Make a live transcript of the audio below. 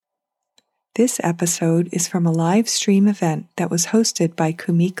This episode is from a live stream event that was hosted by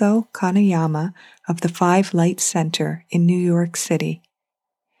Kumiko Kanayama of the Five Lights Center in New York City.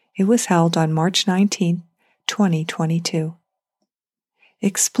 It was held on March 19, 2022.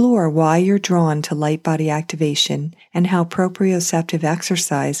 Explore why you're drawn to light body activation and how proprioceptive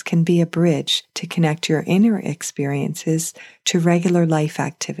exercise can be a bridge to connect your inner experiences to regular life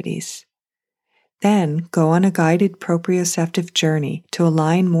activities. Then go on a guided proprioceptive journey to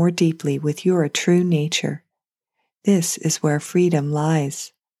align more deeply with your true nature. This is where freedom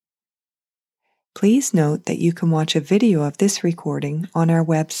lies. Please note that you can watch a video of this recording on our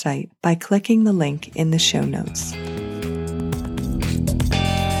website by clicking the link in the show notes.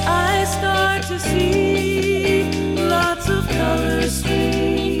 I start to see lots of colors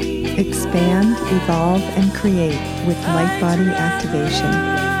stream. Expand, evolve, and create with light body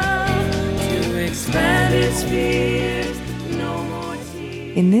activation. To expand its fears, no more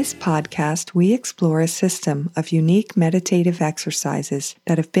tears. In this podcast, we explore a system of unique meditative exercises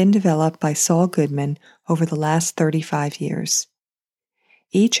that have been developed by Saul Goodman over the last 35 years.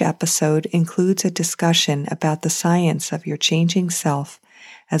 Each episode includes a discussion about the science of your changing self,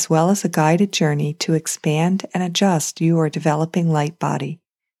 as well as a guided journey to expand and adjust your developing light body.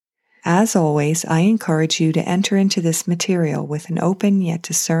 As always, I encourage you to enter into this material with an open yet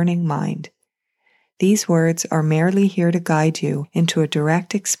discerning mind. These words are merely here to guide you into a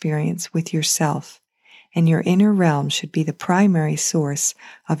direct experience with yourself, and your inner realm should be the primary source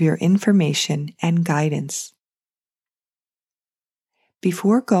of your information and guidance.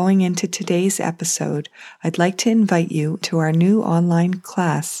 Before going into today's episode, I'd like to invite you to our new online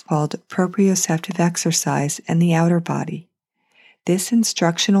class called Proprioceptive Exercise and the Outer Body. This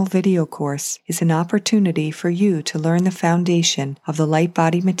instructional video course is an opportunity for you to learn the foundation of the light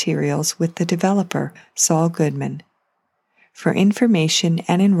body materials with the developer, Saul Goodman. For information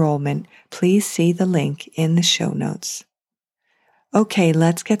and enrollment, please see the link in the show notes. Okay,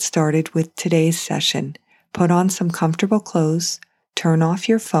 let's get started with today's session. Put on some comfortable clothes, turn off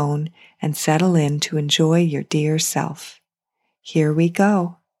your phone, and settle in to enjoy your dear self. Here we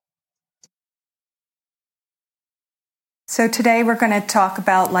go. So today we're going to talk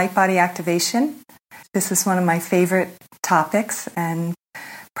about light body activation. This is one of my favorite topics and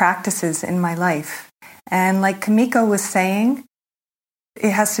practices in my life. And like Kumiko was saying,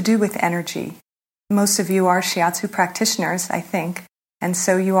 it has to do with energy. Most of you are shiatsu practitioners, I think, and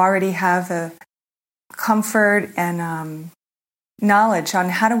so you already have a comfort and knowledge on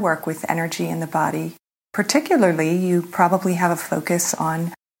how to work with energy in the body. Particularly, you probably have a focus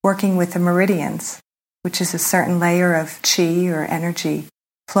on working with the meridians, which is a certain layer of chi or energy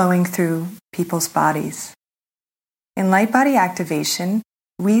flowing through people's bodies. In light body activation,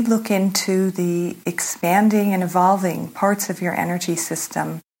 we look into the expanding and evolving parts of your energy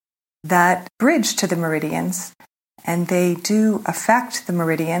system that bridge to the meridians, and they do affect the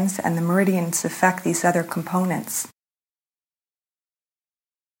meridians, and the meridians affect these other components.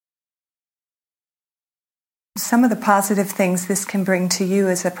 Some of the positive things this can bring to you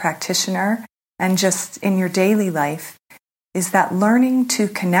as a practitioner and just in your daily life is that learning to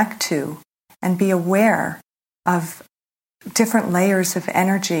connect to and be aware of different layers of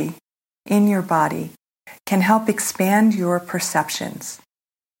energy in your body can help expand your perceptions.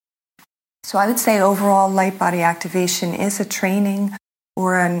 So I would say overall light body activation is a training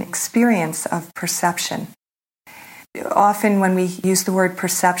or an experience of perception. Often when we use the word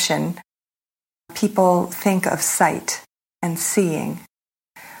perception, people think of sight and seeing.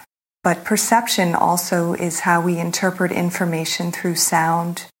 But perception also is how we interpret information through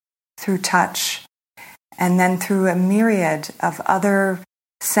sound, through touch, and then through a myriad of other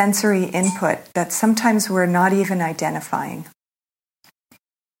sensory input that sometimes we're not even identifying.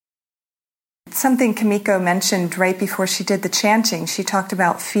 Something Kumiko mentioned right before she did the chanting, she talked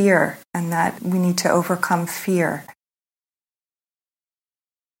about fear and that we need to overcome fear.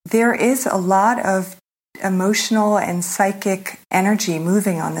 There is a lot of emotional and psychic energy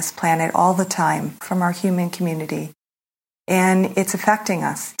moving on this planet all the time from our human community, and it's affecting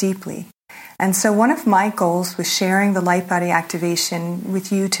us deeply. And so one of my goals with sharing the light body activation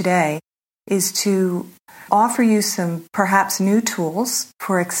with you today is to offer you some perhaps new tools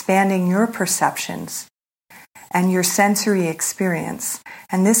for expanding your perceptions and your sensory experience.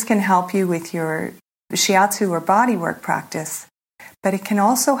 And this can help you with your shiatsu or bodywork practice, but it can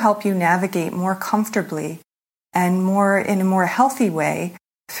also help you navigate more comfortably and more in a more healthy way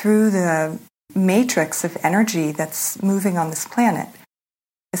through the matrix of energy that's moving on this planet,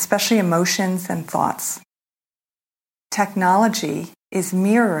 especially emotions and thoughts. Technology is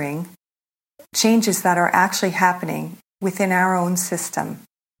mirroring changes that are actually happening within our own system.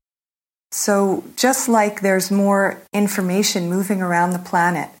 So just like there's more information moving around the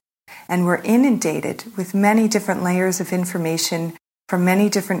planet, and we're inundated with many different layers of information from many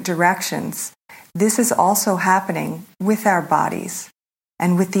different directions, this is also happening with our bodies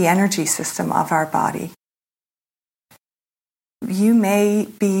and with the energy system of our body. You may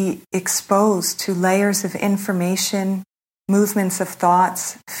be exposed to layers of information, movements of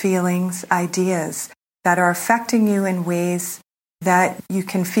thoughts, feelings, ideas that are affecting you in ways that you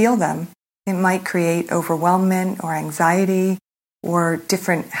can feel them. It might create overwhelmment or anxiety or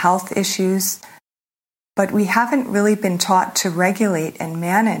different health issues. But we haven't really been taught to regulate and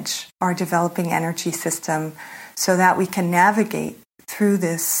manage our developing energy system so that we can navigate through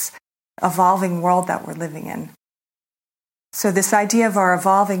this evolving world that we're living in. So this idea of our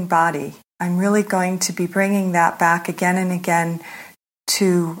evolving body, I'm really going to be bringing that back again and again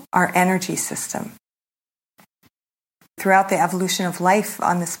to our energy system. Throughout the evolution of life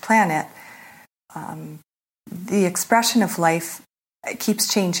on this planet, the expression of life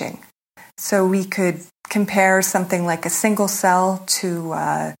keeps changing. So we could compare something like a single cell to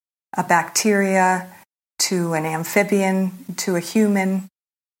a bacteria, to an amphibian, to a human,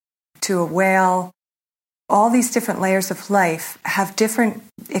 to a whale. All these different layers of life have different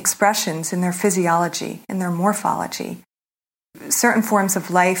expressions in their physiology, in their morphology. Certain forms of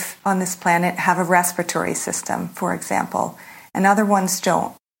life on this planet have a respiratory system, for example, and other ones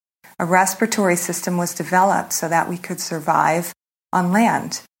don't. A respiratory system was developed so that we could survive on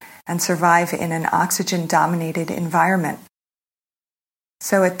land and survive in an oxygen-dominated environment.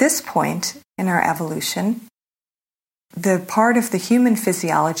 So at this point in our evolution, the part of the human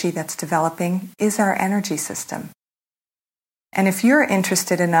physiology that's developing is our energy system. And if you're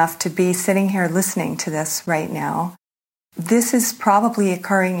interested enough to be sitting here listening to this right now, this is probably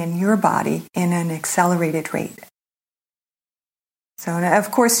occurring in your body in an accelerated rate. So,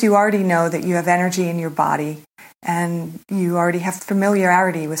 of course, you already know that you have energy in your body, and you already have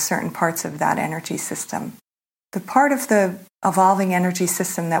familiarity with certain parts of that energy system. The part of the evolving energy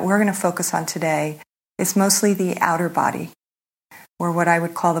system that we're going to focus on today is mostly the outer body, or what I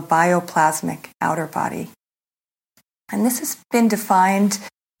would call the bioplasmic outer body. And this has been defined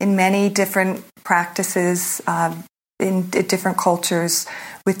in many different practices, in different cultures,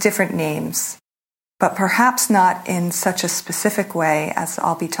 with different names, but perhaps not in such a specific way as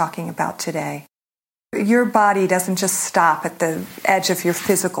I'll be talking about today. Your body doesn't just stop at the edge of your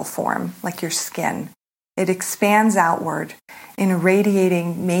physical form, like your skin. It expands outward in a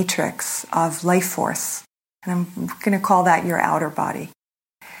radiating matrix of life force. And I'm going to call that your outer body.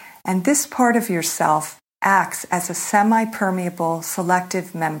 And this part of yourself acts as a semi-permeable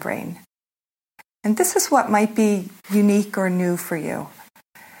selective membrane. And this is what might be unique or new for you.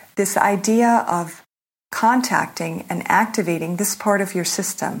 This idea of contacting and activating this part of your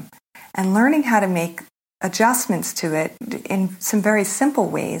system and learning how to make adjustments to it in some very simple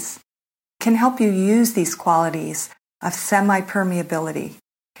ways can help you use these qualities of semi-permeability.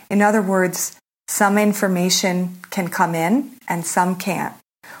 In other words, some information can come in and some can't,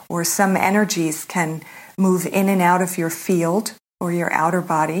 or some energies can move in and out of your field or your outer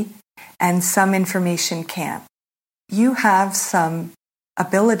body, and some information can't. You have some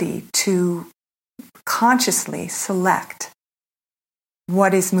ability to consciously select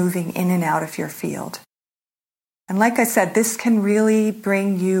what is moving in and out of your field. And like I said, this can really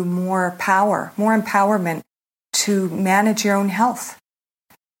bring you more power, more empowerment to manage your own health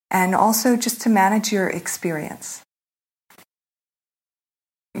and also just to manage your experience.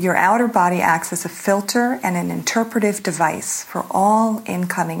 Your outer body acts as a filter and an interpretive device for all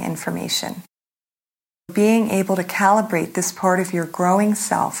incoming information. Being able to calibrate this part of your growing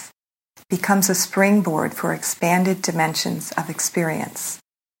self becomes a springboard for expanded dimensions of experience.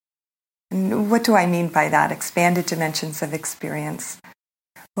 And what do I mean by that, expanded dimensions of experience?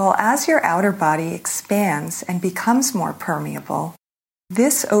 Well, as your outer body expands and becomes more permeable,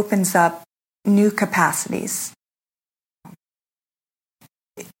 this opens up new capacities.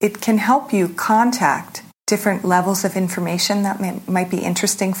 It can help you contact different levels of information that might be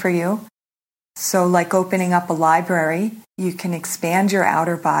interesting for you. So like opening up a library, you can expand your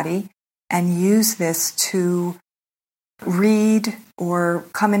outer body and use this to read or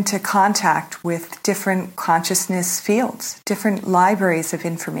come into contact with different consciousness fields, different libraries of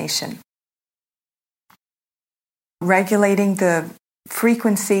information. Regulating the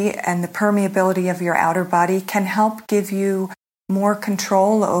frequency and the permeability of your outer body can help give you more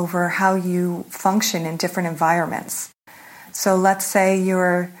control over how you function in different environments. So let's say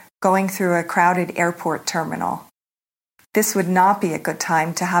you're going through a crowded airport terminal. This would not be a good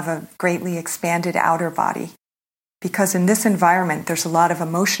time to have a greatly expanded outer body. because in this environment there's a lot of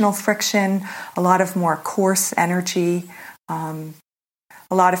emotional friction, a lot of more coarse energy.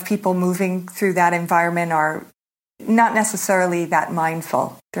 A lot of people moving through that environment are not necessarily that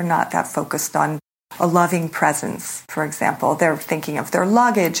mindful. They're not that focused on a loving presence, for example. They're thinking of their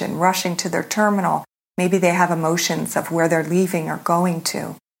luggage and rushing to their terminal. Maybe they have emotions of where they're leaving or going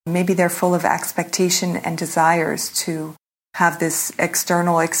to. Maybe they're full of expectation and desires to have this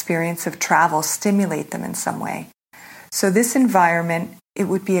external experience of travel stimulate them in some way. So this environment, it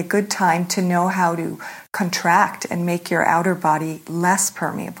would be a good time to know how to contract and make your outer body less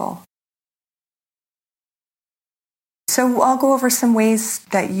permeable. So I'll go over some ways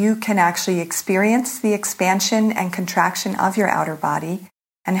that you can actually experience the expansion and contraction of your outer body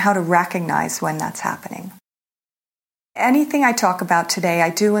and how to recognize when that's happening. Anything I talk about today, I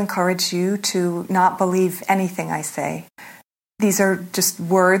do encourage you to not believe anything I say. These are just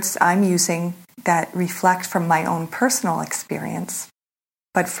words I'm using that reflect from my own personal experience.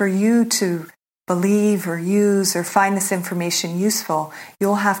 But for you to believe or use or find this information useful,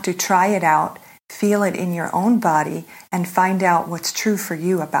 you'll have to try it out, feel it in your own body, and find out what's true for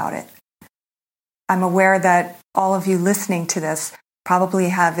you about it. I'm aware that all of you listening to this probably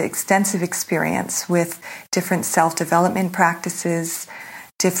have extensive experience with different self-development practices,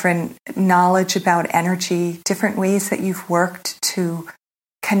 different knowledge about energy, different ways that you've worked to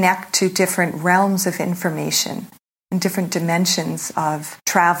connect to different realms of information and different dimensions of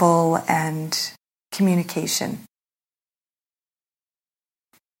travel and communication.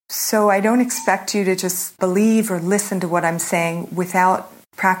 So I don't expect you to just believe or listen to what I'm saying without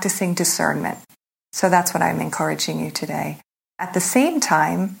practicing discernment. So that's what I'm encouraging you today. At the same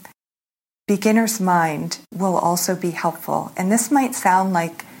time, beginner's mind will also be helpful. And this might sound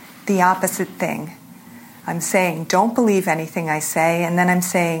like the opposite thing. I'm saying, don't believe anything I say, and then I'm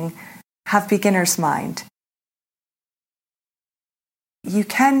saying, have beginner's mind. You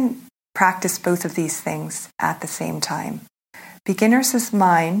can practice both of these things at the same time. Beginner's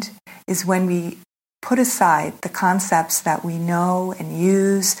mind is when we put aside the concepts that we know and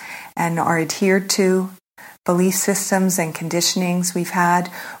use and are adhered to, belief systems and conditionings we've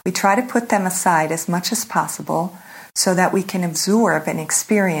had. We try to put them aside as much as possible so that we can absorb and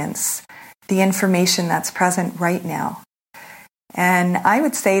experience the information that's present right now. And I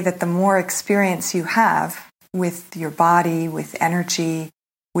would say that the more experience you have with your body, with energy,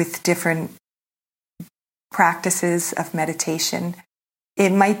 with different practices of meditation,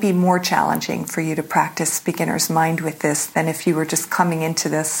 it might be more challenging for you to practice beginner's mind with this than if you were just coming into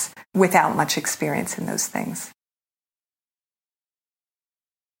this without much experience in those things.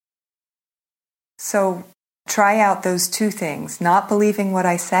 So try out those two things, not believing what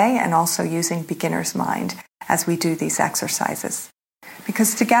I say and also using beginner's mind as we do these exercises.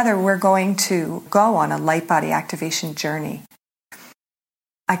 Because together we're going to go on a light body activation journey.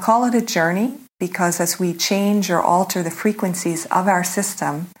 I call it a journey because as we change or alter the frequencies of our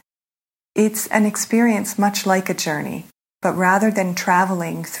system, it's an experience much like a journey. But rather than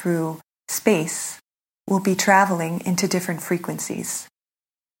traveling through space, we'll be traveling into different frequencies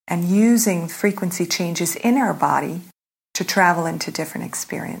and using frequency changes in our body to travel into different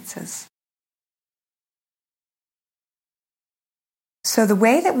experiences. So the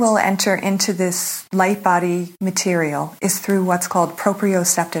way that we'll enter into this light body material is through what's called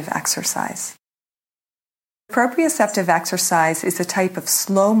proprioceptive exercise. Proprioceptive exercise is a type of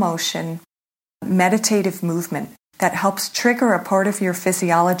slow motion meditative movement that helps trigger a part of your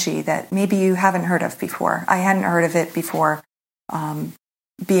physiology that maybe you haven't heard of before. I hadn't heard of it before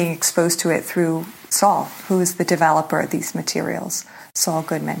being exposed to it through Saul, who is the developer of these materials, Saul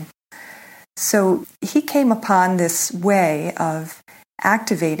Goodman. So he came upon this way of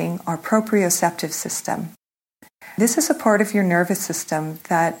activating our proprioceptive system. This is a part of your nervous system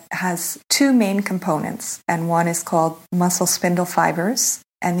that has two main components, and one is called muscle spindle fibers,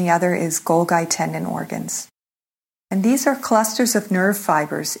 and the other is Golgi tendon organs. And these are clusters of nerve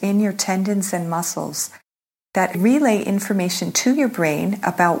fibers in your tendons and muscles that relay information to your brain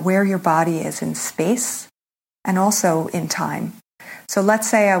about where your body is in space and also in time. So let's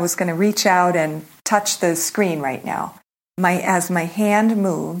say I was going to reach out and touch the screen right now. As my hand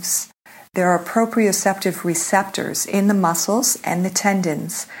moves, there are proprioceptive receptors in the muscles and the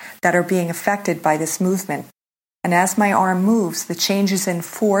tendons that are being affected by this movement. And as my arm moves, the changes in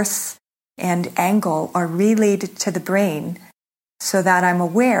force and angle are relayed to the brain so that I'm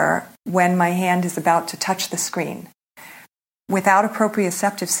aware when my hand is about to touch the screen. Without a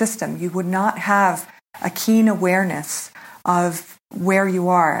proprioceptive system, you would not have a keen awareness of where you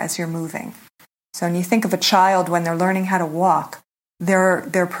are as you're moving. So when you think of a child when they're learning how to walk, their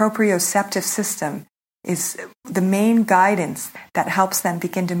proprioceptive system is the main guidance that helps them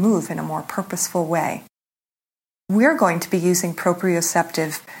begin to move in a more purposeful way. We're going to be using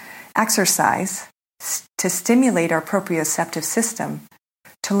proprioceptive exercise to stimulate our proprioceptive system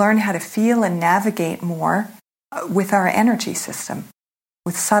to learn how to feel and navigate more with our energy system,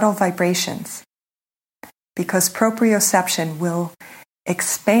 with subtle vibrations. Because proprioception will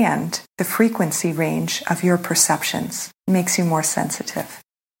expand the frequency range of your perceptions, makes you more sensitive.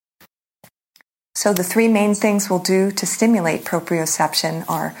 So the three main things we'll do to stimulate proprioception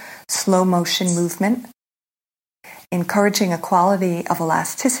are slow motion movement, encouraging a quality of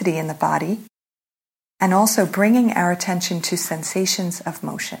elasticity in the body, and also bringing our attention to sensations of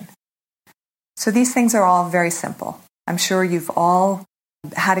motion. So these things are all very simple. I'm sure you've all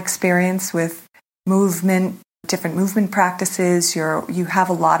had experience with movement, different movement practices. You have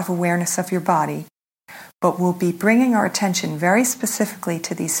a lot of awareness of your body, but we'll be bringing our attention very specifically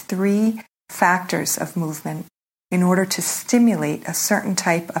to these three factors of movement in order to stimulate a certain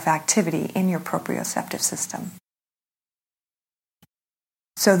type of activity in your proprioceptive system.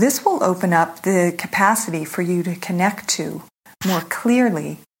 So this will open up the capacity for you to connect to more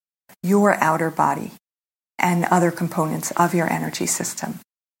clearly your outer body and other components of your energy system.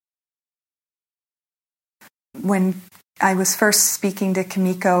 When I was first speaking to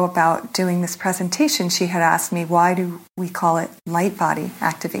Kimiko about doing this presentation, she had asked me, why do we call it light body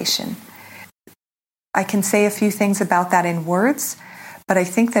activation? I can say a few things about that in words, but I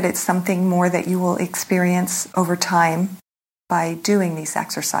think that it's something more that you will experience over time by doing these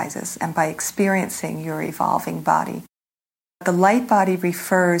exercises and by experiencing your evolving body. The light body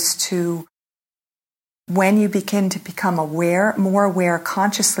refers to when you begin to become aware, more aware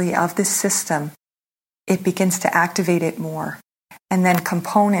consciously of this system, it begins to activate it more. And then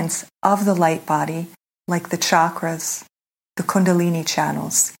components of the light body, like the chakras, the kundalini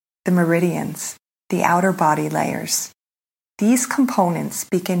channels, the meridians, the outer body layers, these components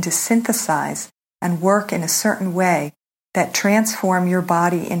begin to synthesize and work in a certain way that transform your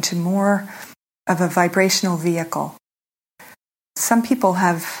body into more of a vibrational vehicle. Some people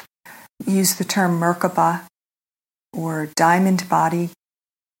have used the term Merkaba or diamond body,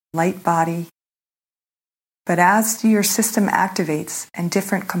 light body. But as your system activates and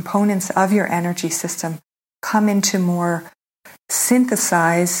different components of your energy system come into more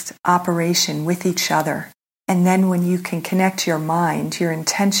synthesized operation with each other, and then when you can connect your mind, your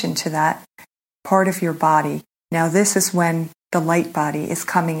intention to that part of your body, now this is when the light body is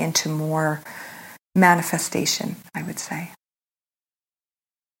coming into more manifestation, I would say.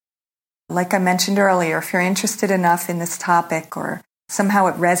 Like I mentioned earlier, if you're interested enough in this topic or somehow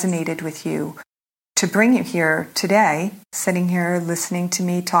it resonated with you to bring you here today, sitting here listening to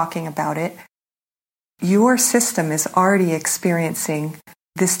me talking about it, your system is already experiencing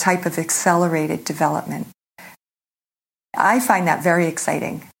this type of accelerated development. I find that very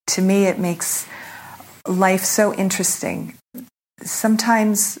exciting. To me, it makes life so interesting.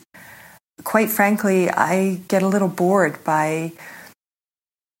 Sometimes, quite frankly, I get a little bored by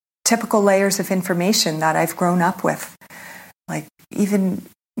typical layers of information that I've grown up with, like even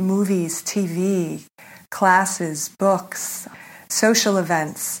movies, TV, classes, books, social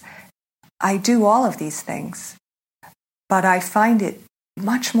events. I do all of these things, but I find it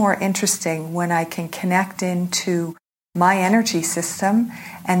much more interesting when I can connect into my energy system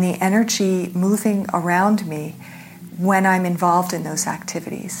and the energy moving around me when I'm involved in those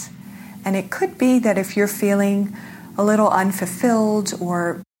activities. And it could be that if you're feeling a little unfulfilled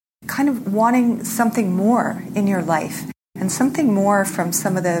or kind of wanting something more in your life and something more from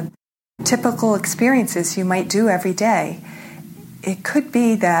some of the typical experiences you might do every day, it could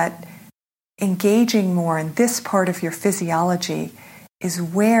be that engaging more in this part of your physiology is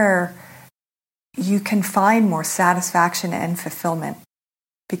where you can find more satisfaction and fulfillment,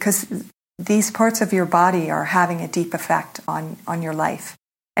 because these parts of your body are having a deep effect on your life.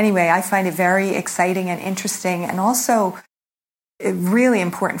 Anyway, I find it very exciting and interesting, and also really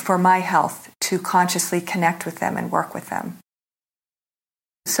important for my health to consciously connect with them and work with them.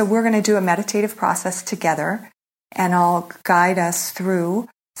 So we're going to do a meditative process together, and I'll guide us through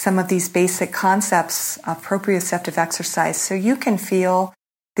some of these basic concepts of proprioceptive exercise so you can feel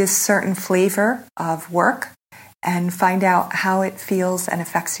this certain flavor of work and find out how it feels and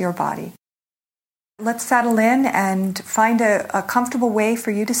affects your body. Let's settle in and find a comfortable way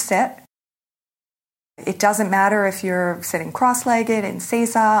for you to sit. It doesn't matter if you're sitting cross-legged in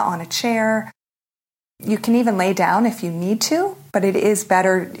seiza, on a chair. You can even lay down if you need to, but it is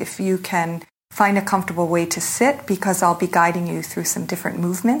better if you can find a comfortable way to sit, because I'll be guiding you through some different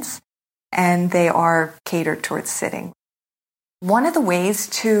movements, and they are catered towards sitting. One of the ways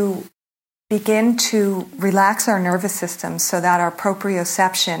to begin to relax our nervous system so that our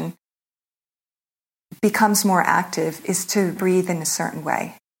proprioception becomes more active is to breathe in a certain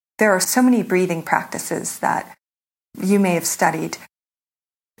way. There are so many breathing practices that you may have studied,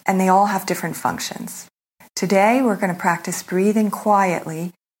 and they all have different functions. Today, we're going to practice breathing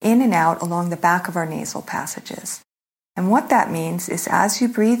quietly in and out along the back of our nasal passages. And what that means is as you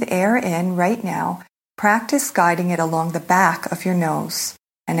breathe air in right now, practice guiding it along the back of your nose.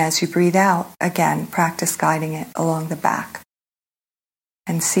 And as you breathe out, again, practice guiding it along the back.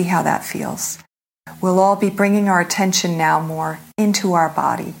 And see how that feels. We'll all be bringing our attention now more into our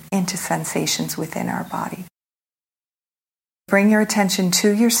body, into sensations within our body. Bring your attention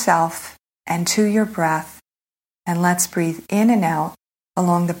to yourself and to your breath, and let's breathe in and out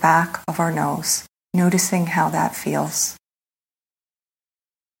along the back of our nose, noticing how that feels.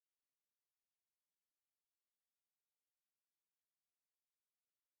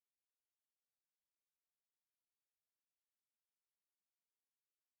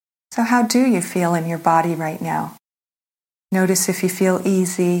 So how do you feel in your body right now? Notice if you feel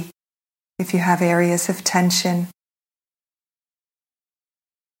easy, if you have areas of tension.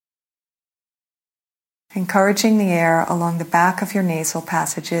 Encouraging the air along the back of your nasal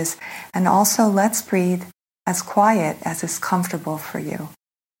passages, and also let's breathe as quiet as is comfortable for you.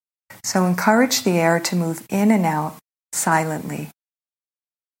 So encourage the air to move in and out silently,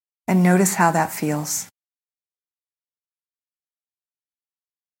 and notice how that feels.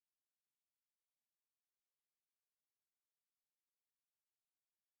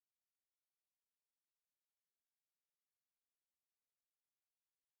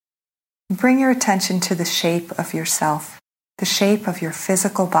 Bring your attention to the shape of yourself, the shape of your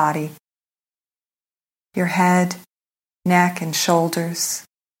physical body, your head, neck, and shoulders,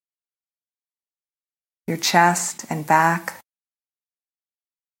 your chest and back,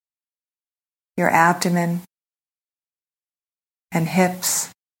 your abdomen and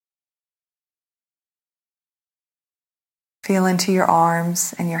hips. Feel into your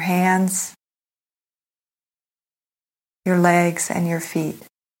arms and your hands, your legs and your feet.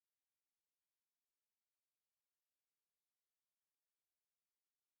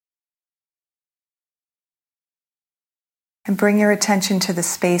 And bring your attention to the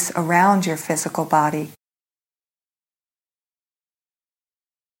space around your physical body.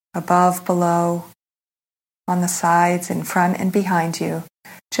 Above, below, on the sides, in front and behind you.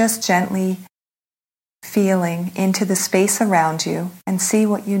 Just gently feeling into the space around you and see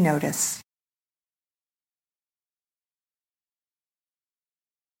what you notice.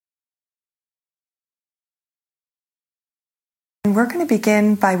 And we're going to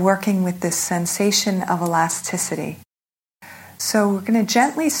begin by working with this sensation of elasticity. So we're going to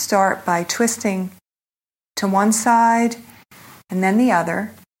gently start by twisting to one side and then the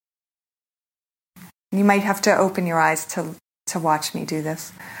other. You might have to open your eyes to watch me do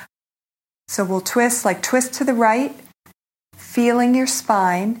this. So we'll twist to the right, feeling your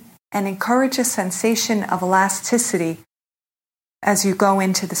spine, and encourage a sensation of elasticity as you go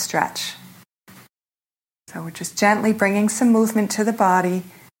into the stretch. So we're just gently bringing some movement to the body,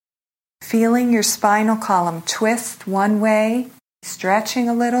 feeling your spinal column twist one way, stretching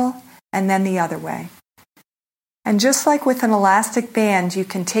a little, and then the other way. And just like with an elastic band, you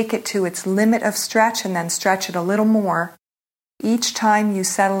can take it to its limit of stretch and then stretch it a little more. Each time you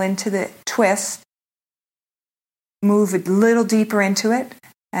settle into the twist, move a little deeper into it,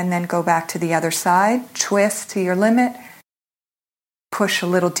 and then go back to the other side, twist to your limit, push a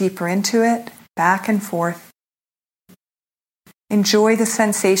little deeper into it, back and forth. Enjoy the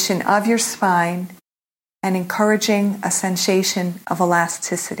sensation of your spine and encouraging a sensation of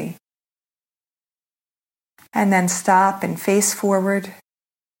elasticity. And then stop and face forward.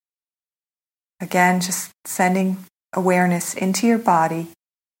 Again, just sending awareness into your body,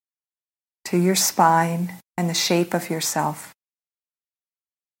 to your spine and the shape of yourself.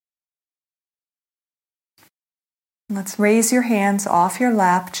 Let's raise your hands off your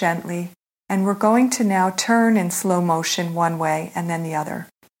lap gently, and we're going to now turn in slow motion one way and then the other.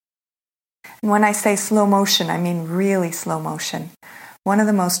 And when I say slow motion, I mean really slow motion. One of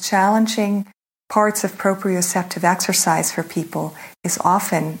the most challenging parts of proprioceptive exercise for people is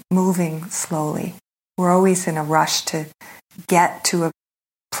often moving slowly. We're always in a rush to get to a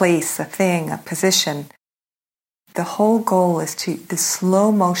place, a thing, a position. The whole goal is the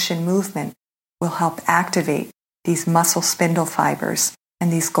slow motion movement will help activate these muscle spindle fibers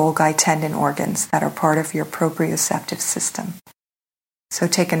and these Golgi tendon organs that are part of your proprioceptive system. So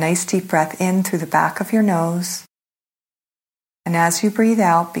take a nice deep breath in through the back of your nose. And as you breathe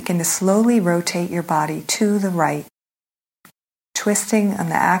out, begin to slowly rotate your body to the right, twisting on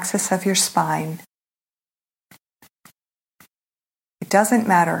the axis of your spine. It doesn't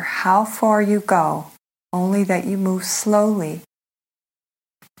matter how far you go, only that you move slowly.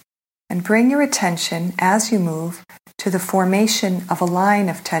 And bring your attention as you move to the formation of a line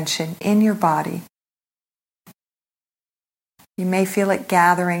of tension in your body. You may feel it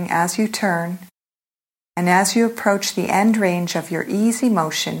gathering as you turn, and as you approach the end range of your easy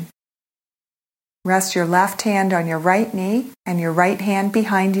motion, rest your left hand on your right knee and your right hand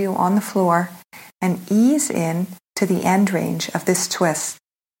behind you on the floor and ease in to the end range of this twist.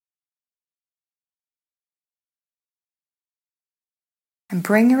 And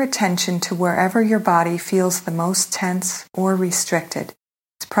bring your attention to wherever your body feels the most tense or restricted.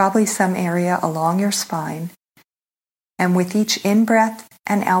 It's probably some area along your spine. And with each in-breath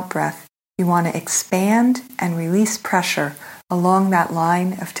and out-breath, you want to expand and release pressure along that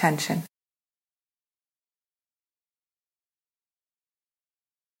line of tension.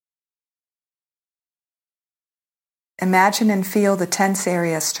 Imagine and feel the tense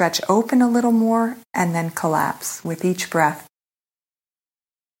area stretch open a little more and then collapse with each breath.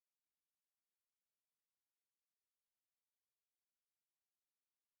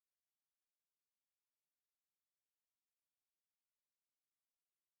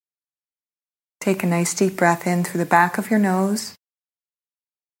 Take a nice deep breath in through the back of your nose.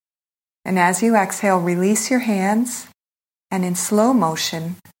 And as you exhale, release your hands and in slow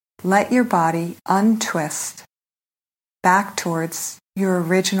motion, let your body untwist back towards your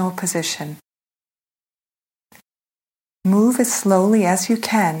original position. Move as slowly as you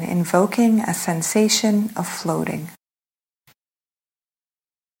can, invoking a sensation of floating.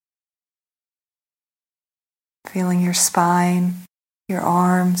 Feeling your spine, your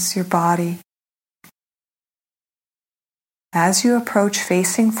arms, your body. As you approach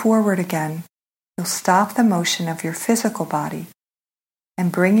facing forward again, you'll stop the motion of your physical body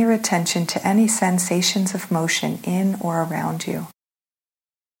and bring your attention to any sensations of motion in or around you.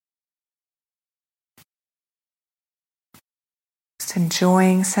 Just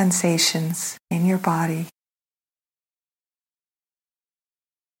enjoying sensations in your body.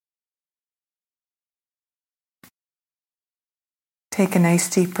 Take a nice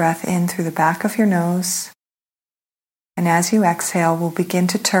deep breath in through the back of your nose. And as you exhale, we'll begin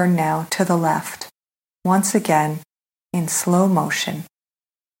to turn now to the left, once again in slow motion,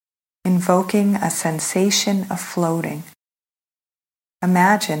 invoking a sensation of floating.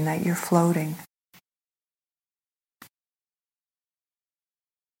 Imagine that you're floating.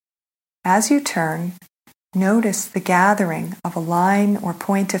 As you turn, notice the gathering of a line or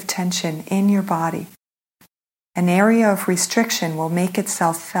point of tension in your body. An area of restriction will make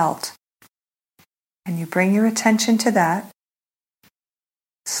itself felt. And you bring your attention to that,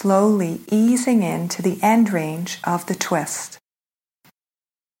 slowly easing into the end range of the twist.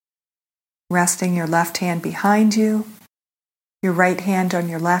 Resting your left hand behind you, your right hand on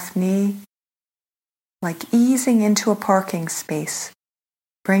your left knee, like easing into a parking space.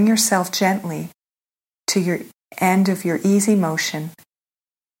 Bring yourself gently to your end of your easy motion.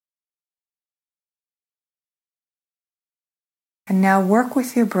 And now work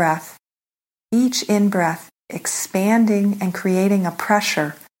with your breath. Each in-breath expanding and creating a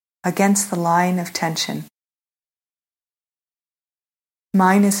pressure against the line of tension.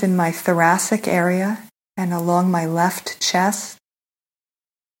 Mine is in my thoracic area and along my left chest.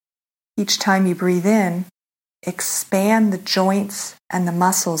 Each time you breathe in, expand the joints and the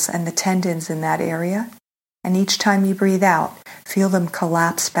muscles and the tendons in that area. And each time you breathe out, feel them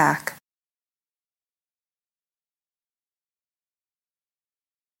collapse back.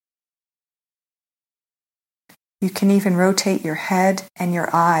 You can even rotate your head and your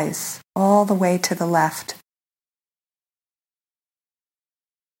eyes all the way to the left.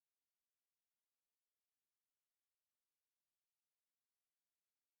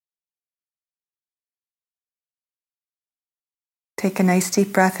 Take a nice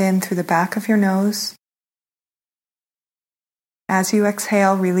deep breath in through the back of your nose. As you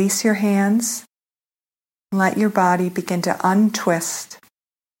exhale, release your hands. Let your body begin to untwist,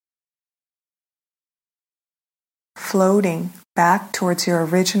 floating back towards your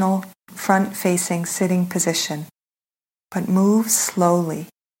original front-facing sitting position. But move slowly.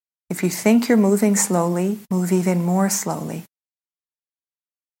 If you think you're moving slowly, move even more slowly.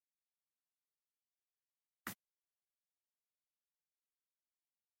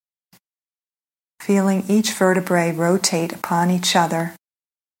 Feeling each vertebrae rotate upon each other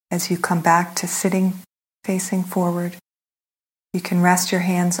as you come back to sitting facing forward. You can rest your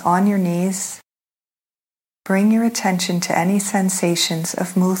hands on your knees. Bring your attention to any sensations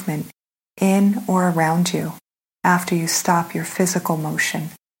of movement in or around you. after you stop your physical motion.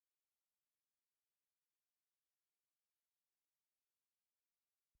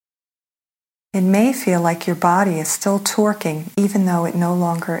 It may feel like your body is still torquing even though it no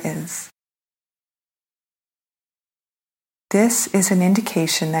longer is. This is an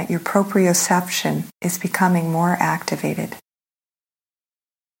indication that your proprioception is becoming more activated.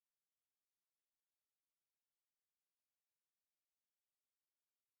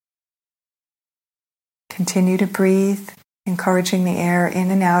 Continue to breathe, encouraging the air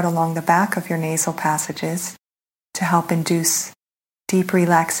in and out along the back of your nasal passages to help induce deep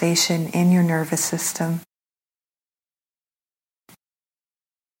relaxation in your nervous system.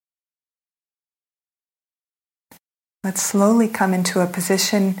 Let's slowly come into a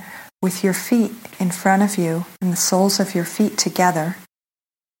position with your feet in front of you and the soles of your feet together.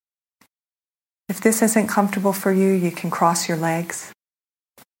 If this isn't comfortable for you, you can cross your legs.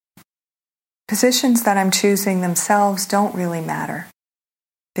 Positions that I'm choosing themselves don't really matter.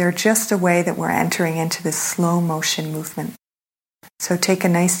 They're just a way that we're entering into this slow motion movement. So take a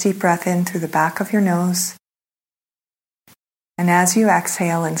nice deep breath in through the back of your nose. And as you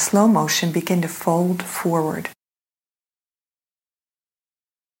exhale in slow motion, begin to fold forward.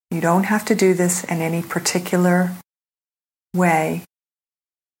 You don't have to do this in any particular way.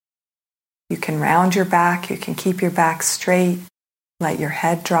 You can round your back, you can keep your back straight, let your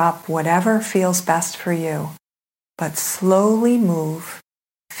head drop, whatever feels best for you. But slowly move,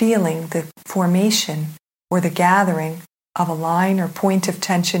 feeling the formation or the gathering of a line or point of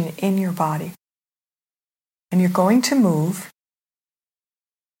tension in your body. And you're going to move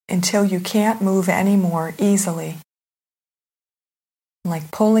until you can't move anymore easily.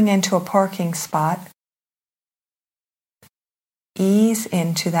 Like pulling into a parking spot, ease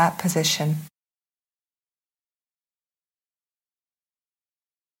into that position.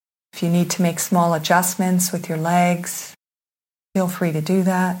 If you need to make small adjustments with your legs, feel free to do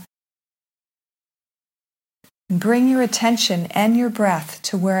that. Bring your attention and your breath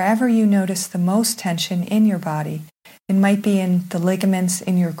to wherever you notice the most tension in your body. It might be in the ligaments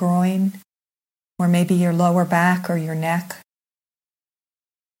in your groin, or maybe your lower back or your neck.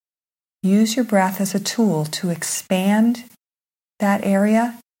 Use your breath as a tool to expand that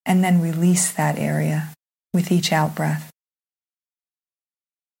area and then release that area with each out-breath.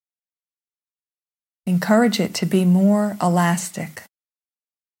 Encourage it to be more elastic.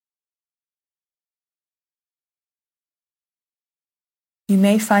 You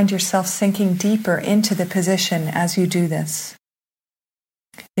may find yourself sinking deeper into the position as you do this.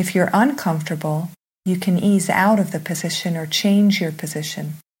 If you're uncomfortable, you can ease out of the position or change your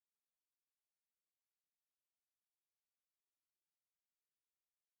position.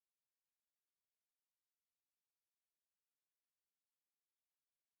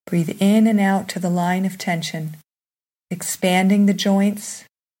 Breathe in and out to the line of tension, expanding the joints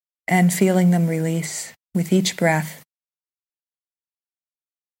and feeling them release with each breath.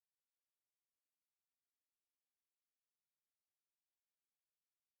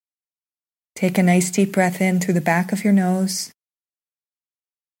 Take a nice deep breath in through the back of your nose.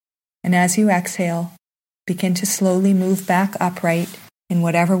 And as you exhale, begin to slowly move back upright in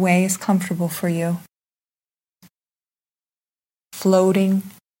whatever way is comfortable for you. Floating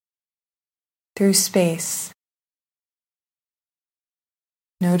through space.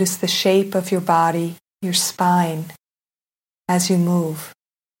 Notice the shape of your body, your spine, as you move.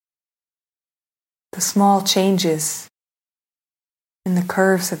 The small changes in the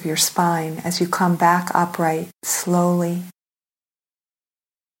curves of your spine as you come back upright slowly.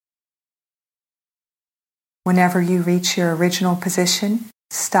 Whenever you reach your original position,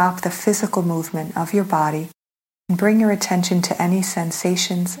 stop the physical movement of your body and bring your attention to any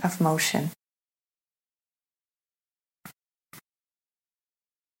sensations of motion.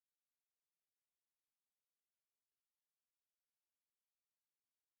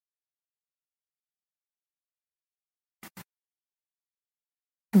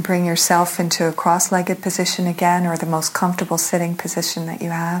 And bring yourself into a cross-legged position again, or the most comfortable sitting position that you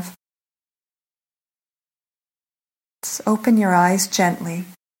have. Just open your eyes gently,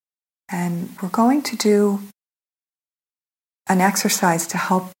 and we're going to do an exercise to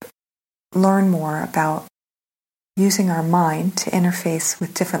help learn more about using our mind to interface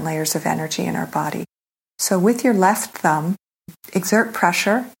with different layers of energy in our body. So with your left thumb, exert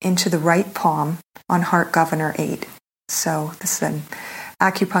pressure into the right palm on Heart Governor 8. So this is an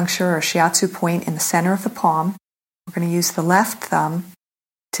acupuncture or shiatsu point in the center of the palm. We're going to use the left thumb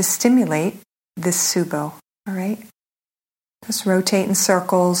to stimulate this tsubo. All right? Just rotate in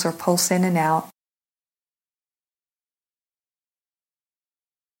circles or pulse in and out.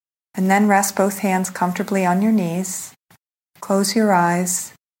 And then rest both hands comfortably on your knees. Close your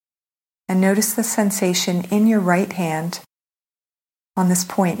eyes and notice the sensation in your right hand on this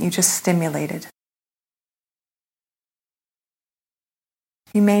point you just stimulated.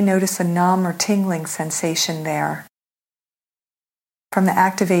 You may notice a numb or tingling sensation there from the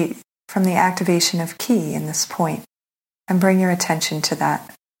activation of ki in this point, and bring your attention to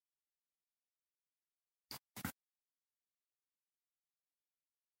that.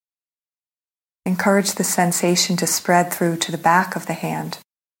 Encourage the sensation to spread through to the back of the hand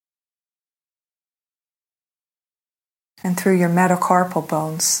and through your metacarpal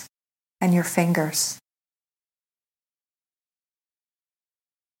bones and your fingers.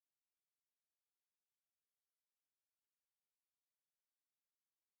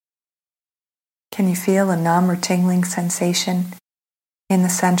 Can you feel a numb or tingling sensation in the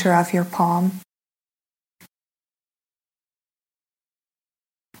center of your palm?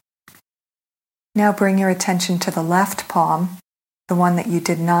 Now bring your attention to the left palm, the one that you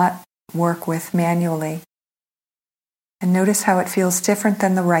did not work with manually, and notice how it feels different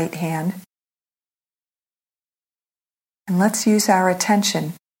than the right hand. And let's use our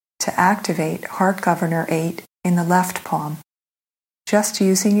attention to activate Heart Governor 8 in the left palm, just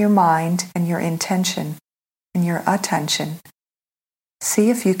using your mind and your intention and your attention. See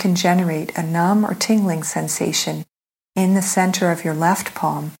if you can generate a numb or tingling sensation in the center of your left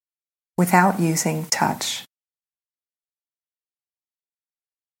palm without using touch.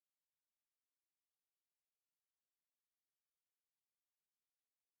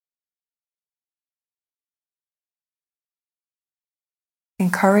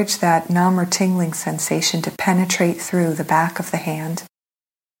 Encourage that numb or tingling sensation to penetrate through the back of the hand,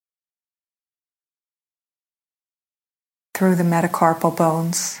 through the metacarpal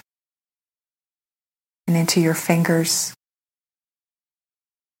bones, and into your fingers.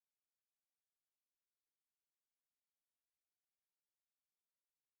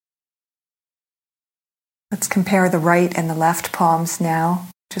 Let's compare the right and the left palms now,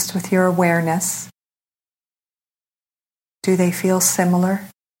 just with your awareness. Do they feel similar?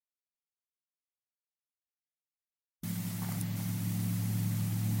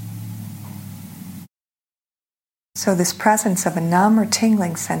 So this presence of a numb or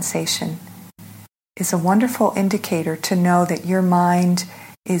tingling sensation is a wonderful indicator to know that your mind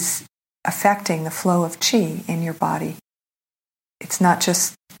is affecting the flow of qi in your body. It's not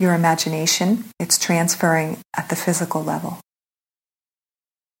just your imagination, it's transferring at the physical level,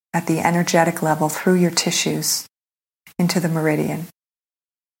 at the energetic level through your tissues into the meridian.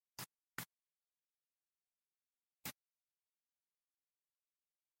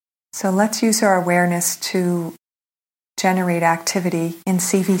 So let's use our awareness to generate activity in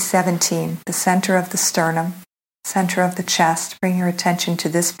CV17, the center of the sternum, center of the chest. Bring your attention to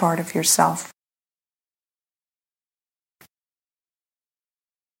this part of yourself.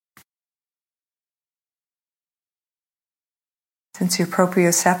 Since your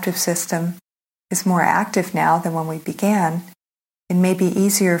proprioceptive system is more active now than when we began, it may be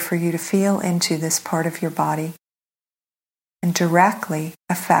easier for you to feel into this part of your body and directly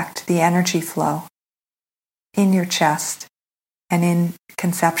affect the energy flow in your chest and in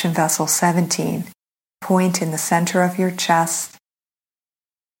conception vessel 17. Point in the center of your chest.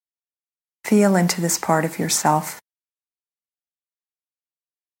 Feel into this part of yourself.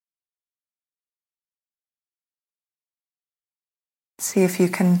 See if you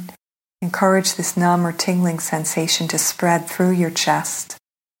can encourage this numb or tingling sensation to spread through your chest,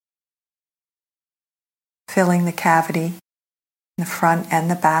 filling the cavity in the front and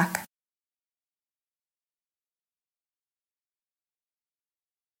the back.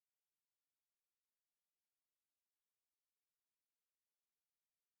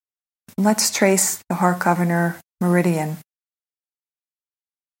 Let's trace the Heart Governor meridian,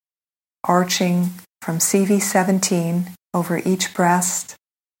 arching from CV17 over each breast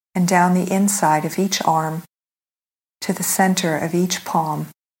and down the inside of each arm to the center of each palm.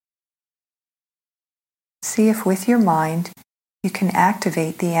 See if with your mind you can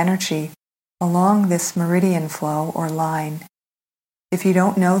activate the energy along this meridian flow or line. If you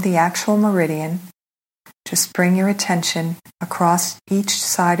don't know the actual meridian, just bring your attention across each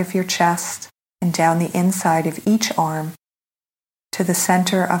side of your chest and down the inside of each arm to the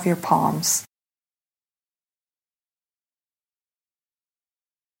center of your palms.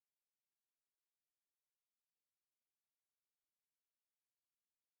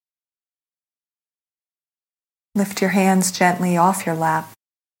 Lift your hands gently off your lap,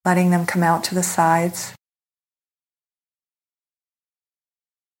 letting them come out to the sides.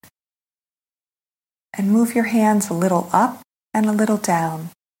 And move your hands a little up and a little down,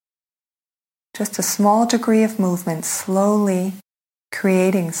 Just a small degree of movement, slowly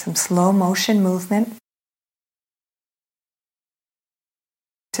creating some slow motion movement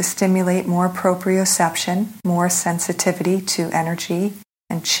to stimulate more proprioception, more sensitivity to energy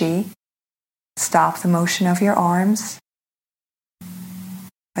and chi. Stop the motion of your arms.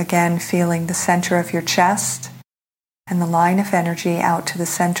 Again, feeling the center of your chest and the line of energy out to the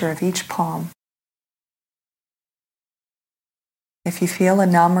center of each palm. If you feel a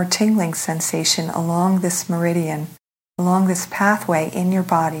numb or tingling sensation along this meridian, along this pathway in your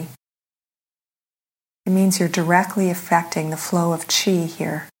body, it means you're directly affecting the flow of chi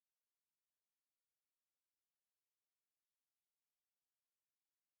here.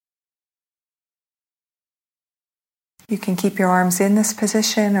 You can keep your arms in this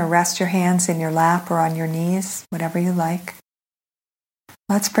position or rest your hands in your lap or on your knees, whatever you like.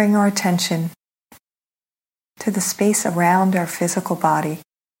 Let's bring our attention to the space around our physical body.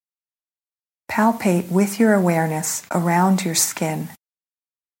 Palpate with your awareness around your skin.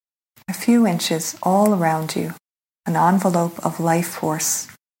 A few inches all around you, an envelope of life force.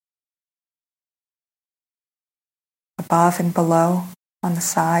 Above and below, on the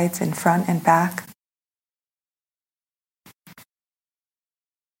sides, in front and back.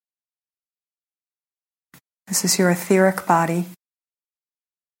 This is your etheric body.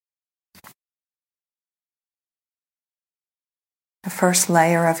 The first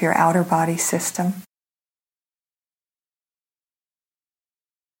layer of your outer body system.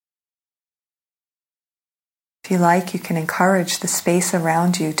 If you like, you can encourage the space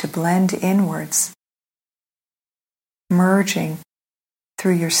around you to blend inwards, merging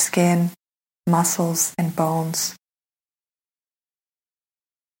through your skin, muscles, and bones.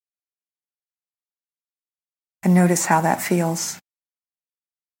 And notice how that feels.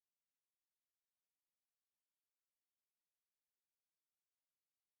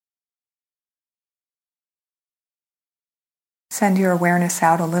 Send your awareness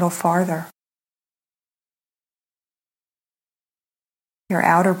out a little farther. Your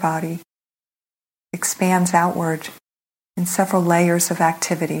outer body expands outward in several layers of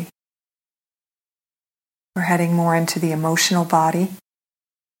activity. We're heading more into the emotional body.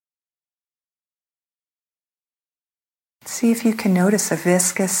 See if you can notice a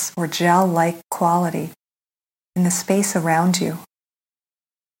viscous or gel-like quality in the space around you.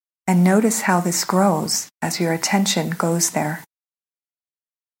 And notice how this grows as your attention goes there.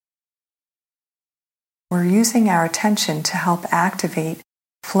 We're using our attention to help activate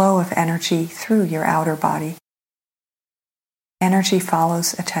flow of energy through your outer body. Energy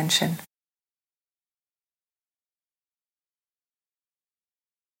follows attention.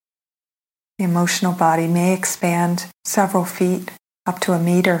 The emotional body may expand several feet up to a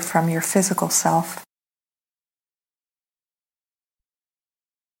meter from your physical self.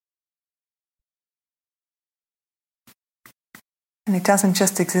 And it doesn't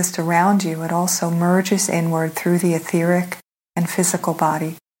just exist around you, it also merges inward through the etheric and physical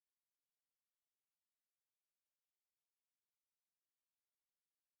body.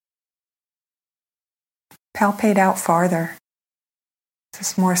 Palpate out farther.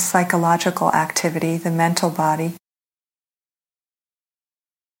 This is more psychological activity, the mental body.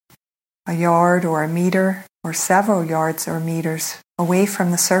 A yard or a meter or several yards or meters away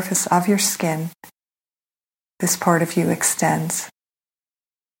from the surface of your skin, this part of you extends.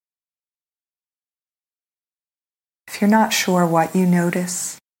 If you're not sure what you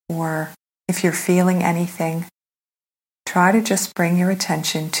notice or if you're feeling anything, try to just bring your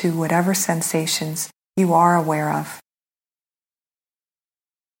attention to whatever sensations you are aware of.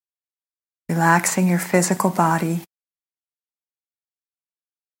 Relaxing your physical body,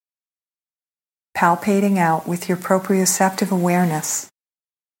 palpating out with your proprioceptive awareness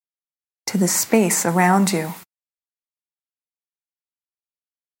to the space around you.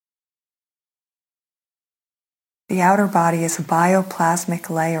 The outer body is a bioplasmic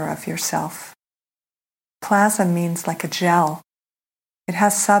layer of yourself. Plasm means like a gel. It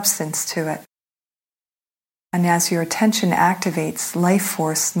has substance to it. And as your attention activates life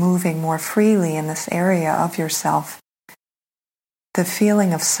force moving more freely in this area of yourself, the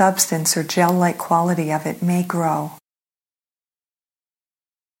feeling of substance or gel-like quality of it may grow.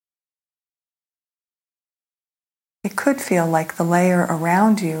 It could feel like the layer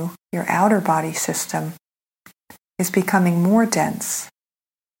around you, your outer body system, is becoming more dense,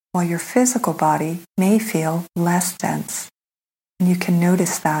 while your physical body may feel less dense. And you can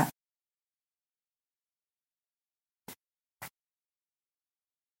notice that.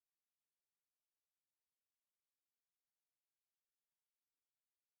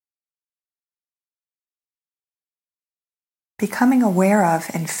 becoming aware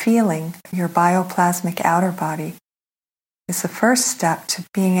of and feeling your bioplasmic outer body is the first step to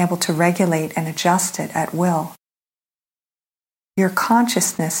being able to regulate and adjust it at will. Your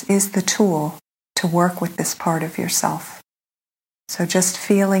consciousness is the tool to work with this part of yourself. So just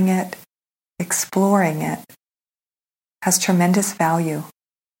feeling it, exploring it, has tremendous value.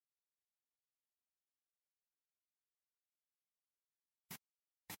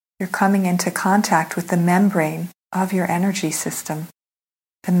 You're coming into contact with the membrane of your energy system,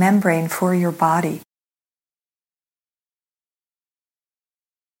 the membrane for your body.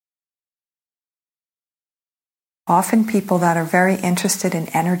 Often people that are very interested in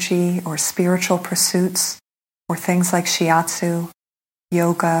energy or spiritual pursuits or things like shiatsu,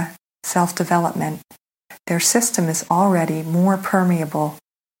 yoga, self-development, their system is already more permeable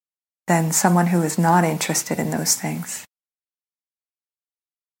than someone who is not interested in those things.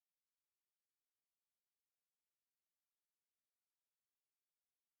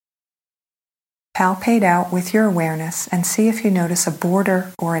 Palpate out with your awareness and see if you notice a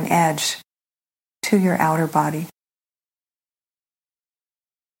border or an edge to your outer body.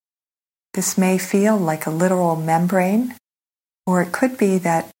 This may feel like a literal membrane, or it could be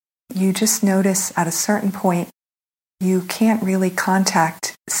that you just notice at a certain point you can't really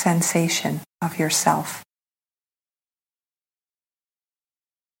contact sensation of yourself.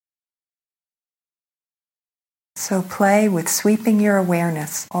 So play with sweeping your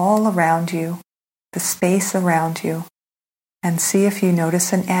awareness all around you, the space around you, and see if you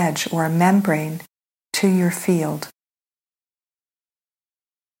notice an edge or a membrane to your field.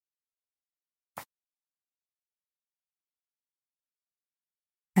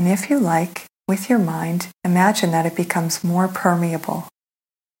 And if you like, with your mind, imagine that it becomes more permeable,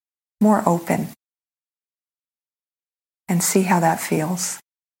 more open, and see how that feels.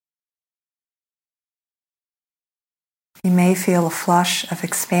 You may feel a flush of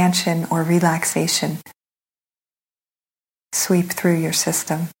expansion or relaxation sweep through your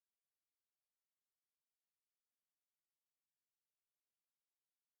system.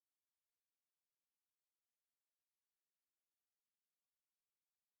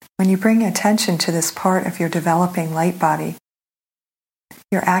 When you bring attention to this part of your developing light body,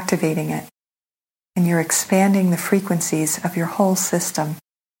 you're activating it and you're expanding the frequencies of your whole system.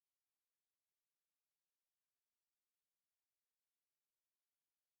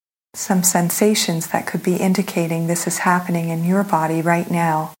 Some sensations that could be indicating this is happening in your body right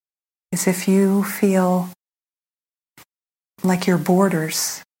now is if you feel like your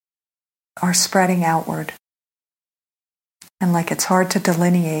borders are spreading outward and like it's hard to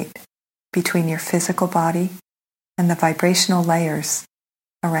delineate between your physical body and the vibrational layers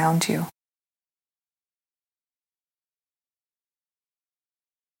around you.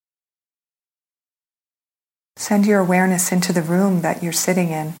 Send your awareness into the room that you're sitting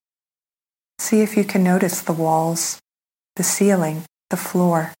in. See if you can notice the walls, the ceiling, the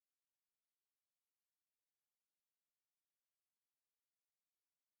floor.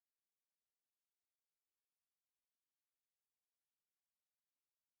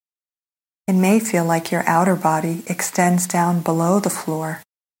 It may feel like your outer body extends down below the floor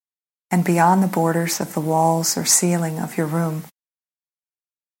and beyond the borders of the walls or ceiling of your room.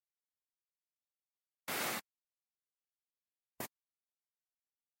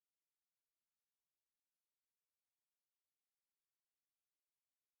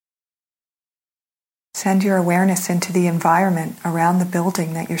 Send your awareness into the environment around the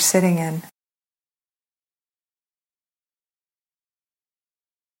building that you're sitting in.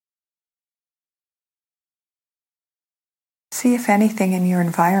 See if anything in your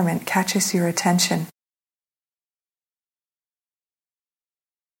environment catches your attention.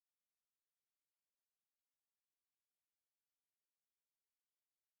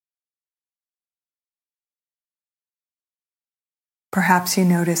 Perhaps you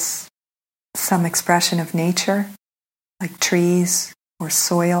notice some expression of nature, like trees or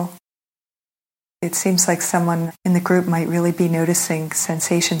soil. It seems like someone in the group might really be noticing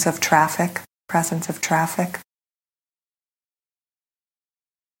sensations of traffic, presence of traffic.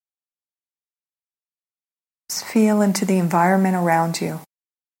 Just feel into the environment around you.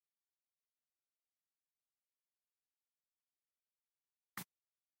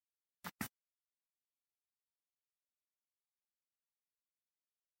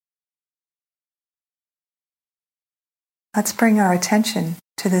 Let's bring our attention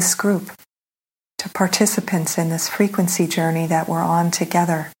to this group, to participants in this frequency journey that we're on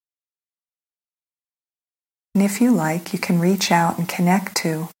together. And if you like, you can reach out and connect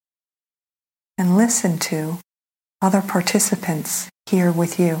to and listen to other participants here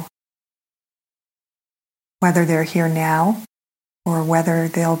with you. Whether they're here now or whether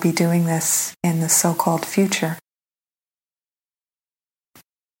they'll be doing this in the so-called future.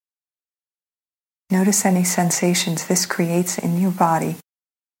 Notice any sensations this creates in your body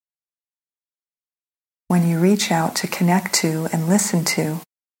when you reach out to connect to and listen to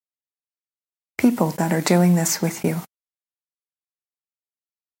people that are doing this with you.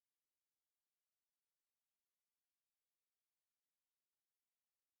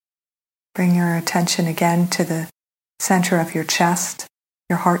 Bring your attention again to the center of your chest,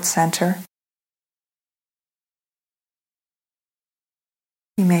 your heart center.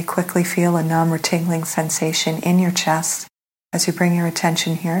 You may quickly feel a numb or tingling sensation in your chest as you bring your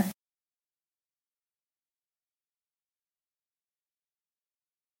attention here.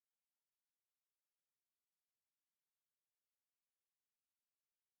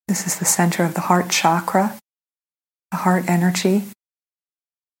 This is the center of the heart chakra, the heart energy.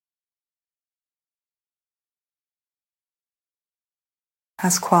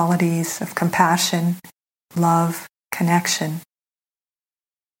 Has qualities of compassion, love, connection.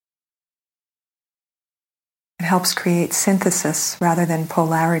 It helps create synthesis rather than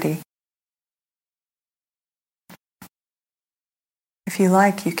polarity. If you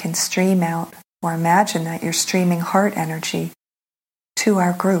like, you can stream out or imagine that you're streaming heart energy to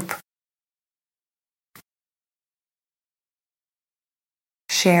our group.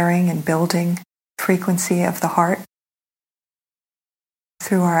 Sharing and building frequency of the heart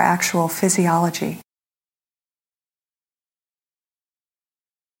through our actual physiology.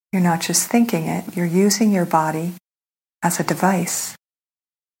 You're not just thinking it, you're using your body as a device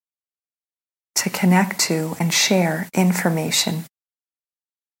to connect to and share information.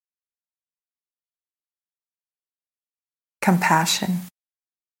 Compassion.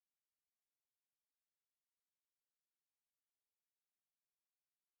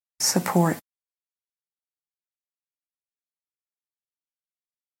 Support.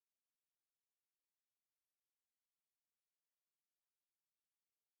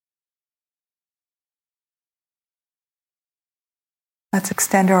 Let's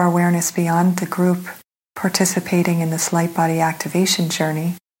extend our awareness beyond the group participating in this light body activation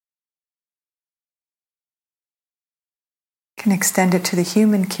journey. You can extend it to the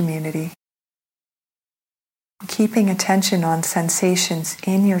human community, keeping attention on sensations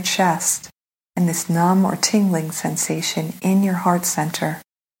in your chest and this numb or tingling sensation in your heart center.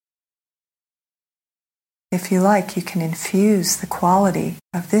 If you like, you can infuse the quality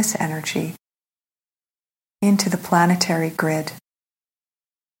of this energy into the planetary grid.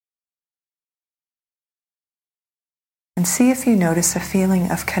 And see if you notice a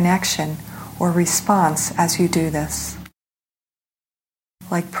feeling of connection or response as you do this.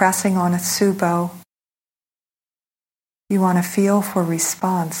 Like pressing on a tsubo, you want to feel for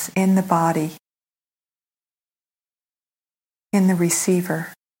response in the body, in the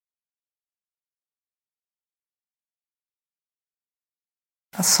receiver.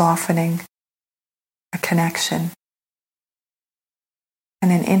 A softening, a connection,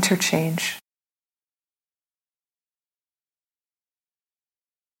 and an interchange.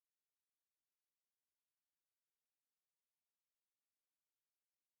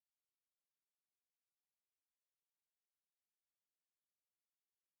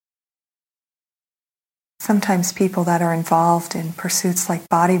 Sometimes people that are involved in pursuits like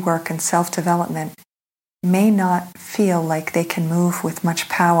body work and self-development may not feel like they can move with much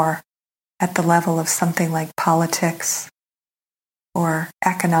power at the level of something like politics or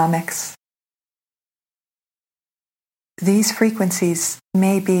economics. These frequencies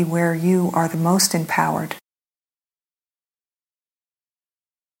may be where you are the most empowered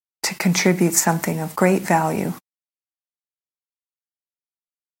to contribute something of great value.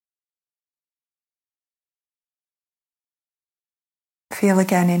 Feel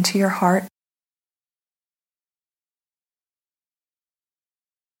again into your heart.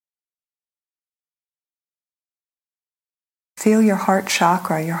 Feel your heart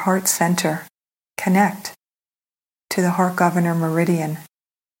chakra, your heart center, connect to the heart governor meridian.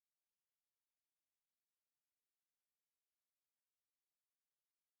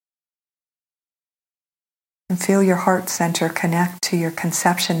 And feel your heart center connect to your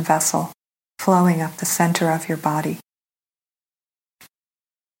conception vessel, flowing up the center of your body.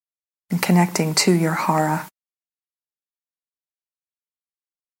 And connecting to your hara.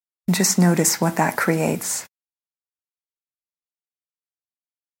 And just notice what that creates.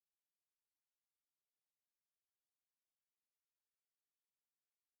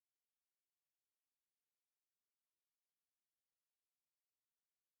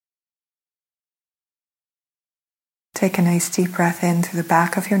 Take a nice deep breath in through the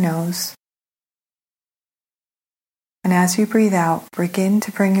back of your nose. And as you breathe out, begin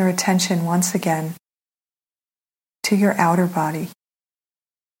to bring your attention once again to your outer body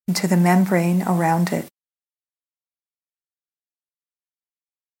and to the membrane around it.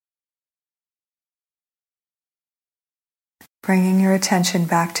 Bringing your attention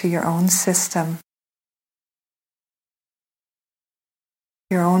back to your own system,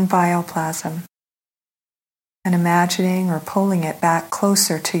 your own bioplasm, and imagining or pulling it back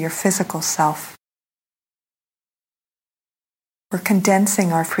closer to your physical self. We're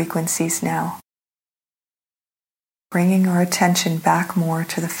condensing our frequencies now, bringing our attention back more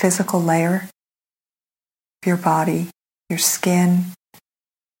to the physical layer of your body, your skin,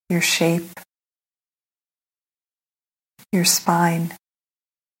 your shape, your spine.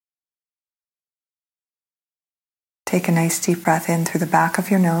 Take a nice deep breath in through the back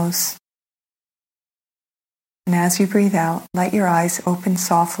of your nose. And as you breathe out, let your eyes open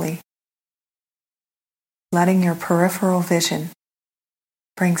softly, letting your peripheral vision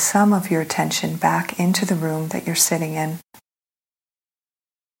bring some of your attention back into the room that you're sitting in,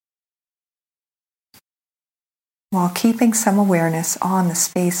 while keeping some awareness on the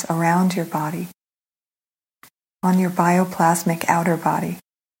space around your body, on your bioplasmic outer body,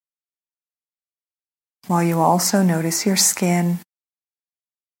 while you also notice your skin,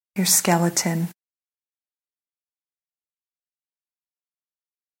 your skeleton.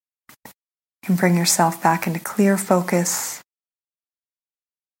 You can bring yourself back into clear focus.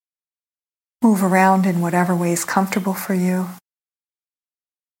 Move around in whatever way is comfortable for you.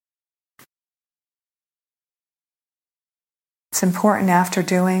 It's important after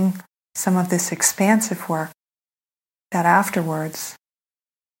doing some of this expansive work that afterwards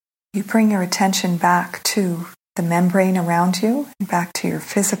you bring your attention back to the membrane around you and back to your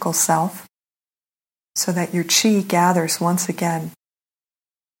physical self so that your chi gathers once again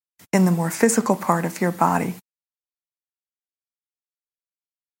in the more physical part of your body.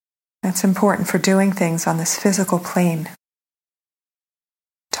 That's important for doing things on this physical plane.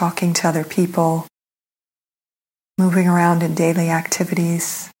 Talking to other people, moving around in daily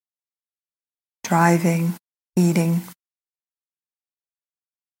activities, driving, eating.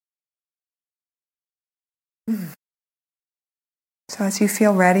 So as you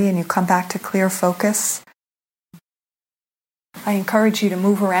feel ready and you come back to clear focus, I encourage you to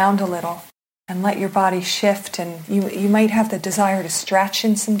move around a little and let your body shift, and you might have the desire to stretch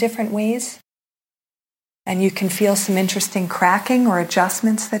in some different ways. And you can feel some interesting cracking or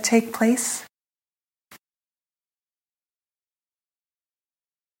adjustments that take place.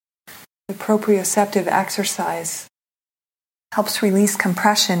 The proprioceptive exercise helps release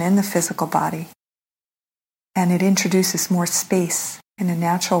compression in the physical body, and it introduces more space in a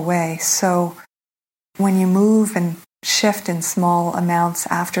natural way. So when you move and shift in small amounts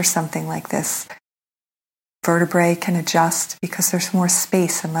after something like this, vertebrae can adjust because there's more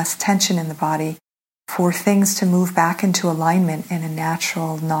space and less tension in the body for things to move back into alignment in a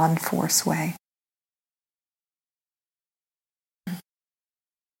natural, non-force way.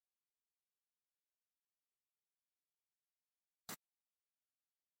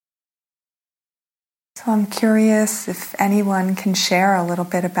 So I'm curious if anyone can share a little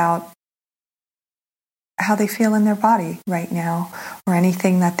bit about how they feel in their body right now, or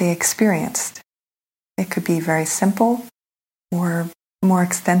anything that they experienced. It could be very simple or more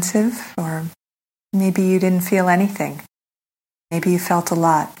extensive, or maybe you didn't feel anything. Maybe you felt a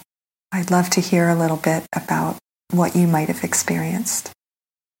lot. I'd love to hear a little bit about what you might have experienced.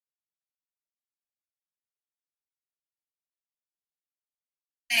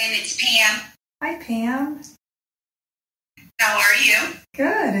 And it's Pam. Hi, Pam. How are you?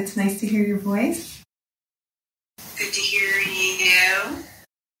 Good. It's nice to hear your voice. Good to hear you.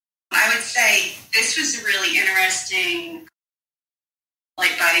 I would say this was a really interesting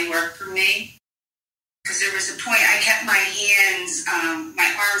body work for me, because there was a point I kept my hands,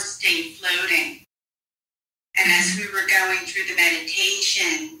 my arms stayed floating. And as we were going through the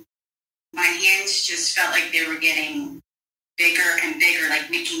meditation, my hands just felt like they were getting bigger and bigger, like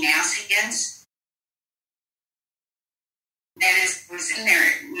Mickey Mouse hands. And as I was in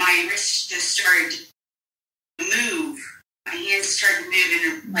there, my wrists just started to move. My hands started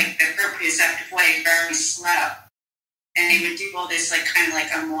moving in like the proprioceptive way, very slow. And they would do all this kind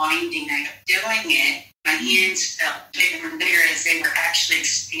of unwinding. I kept doing it. My hands felt bigger and bigger as they were actually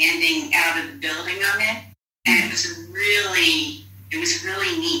expanding out of the building I'm in. And it was a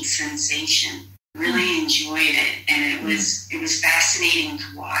really neat sensation. Really enjoyed it, and it was fascinating to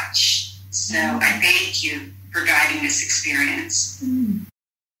watch. So I thank you for guiding this experience.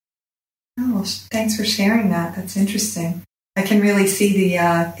 Oh, thanks for sharing that. That's interesting. I can really see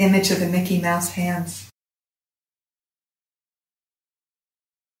the image of the Mickey Mouse hands.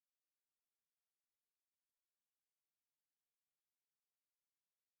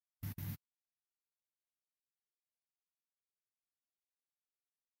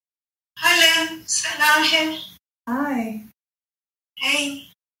 Svetlana here. Hi. Hey.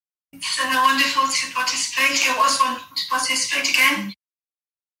 It's wonderful to participate. It was wonderful to participate again.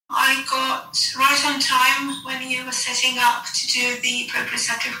 I got right on time when you were setting up to do the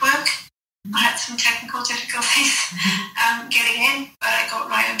proprioceptive work. I had some technical difficulties getting in, but I got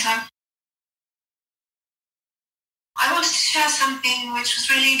right on time. I wanted to share something which was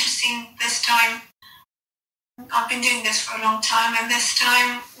really interesting this time. I've been doing this for a long time, and this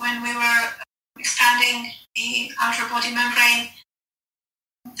time when we were expanding the outer body membrane,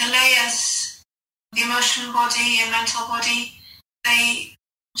 the layers, the emotional body and mental body, they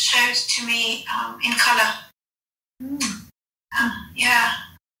showed to me in color. Yeah.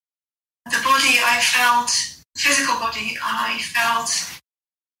 The body I felt, physical body, I felt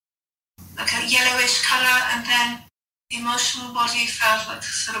like a yellowish color, and then the emotional body felt like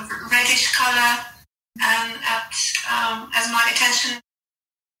sort of reddish color. And as my attention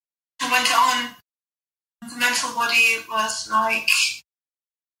went on, the mental body was like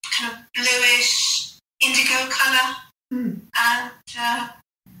kind of bluish indigo color. And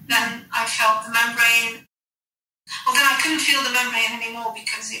then I felt the membrane. Well, then I couldn't feel the membrane anymore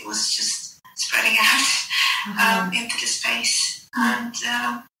because it was just spreading out into the space. And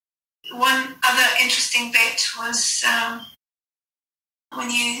one other interesting bit was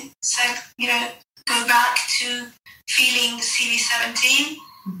when you said, go back to feeling the CV17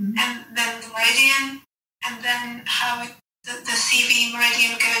 and then the meridian, and then how the CV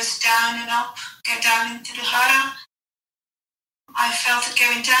meridian goes down and up, go down into the hara. I felt it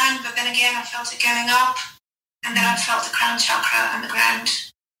going down, but then again I felt it going up, and then I felt the crown chakra and the ground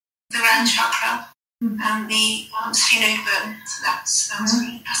chakra and the sphenoid bone. So that was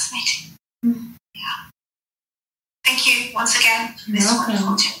really fascinating. Yeah. Thank you once again for this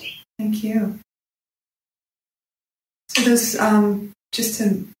wonderful journey. Thank you. So those, just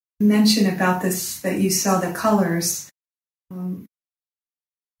to mention about this, that you saw the colors,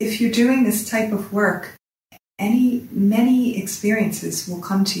 if you're doing this type of work, many experiences will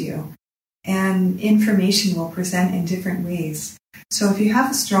come to you and information will present in different ways. So if you have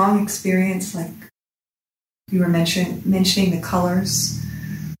a strong experience, like you were mentioning the colors,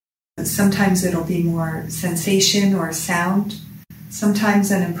 sometimes it'll be more sensation or sound. Sometimes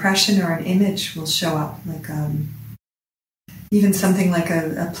an impression or an image will show up, like even something like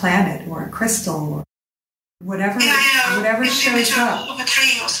a planet or a crystal or whatever. Whatever shows up. Of a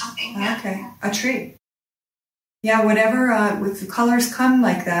tree or something. Yeah. Okay, a tree. Yeah, whatever. With the colors come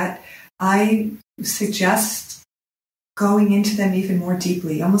like that, I suggest going into them even more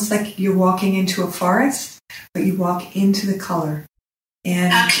deeply, almost like you're walking into a forest, but you walk into the color.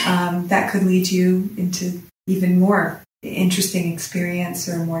 And that could lead you into even more interesting experience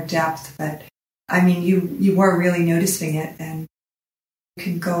or more depth. But I mean, you were really noticing it, and you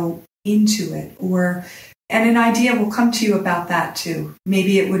can go into it. And an idea will come to you about that too.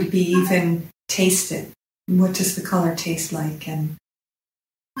 Maybe it would be even taste it. What does the color taste like? And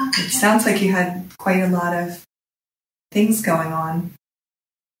it sounds like you had quite a lot of things going on.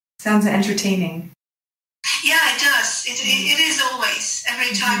 Sounds entertaining. Yeah, it does. It is always.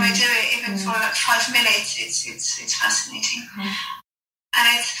 Every time I do it, even for like 5 minutes, it's fascinating.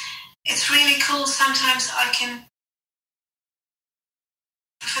 And it's really cool. Sometimes I can,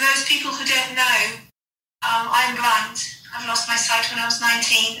 for those people who don't know, I'm blind. I've lost my sight when I was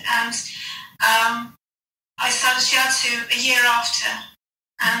 19, and I started shiatsu a year after.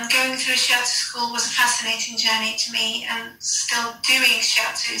 And going through shiatsu school was a fascinating journey to me, and still doing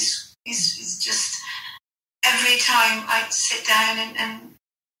shiatsu is just, every time I sit down and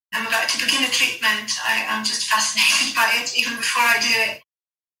I'm about to begin a treatment, I'm just fascinated by it, even before I do it.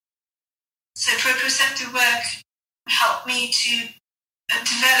 So proprioceptive work helped me to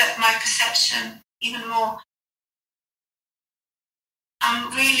develop my perception even more.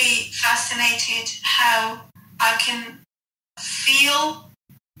 I'm really fascinated how I can feel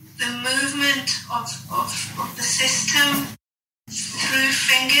the movement of the system through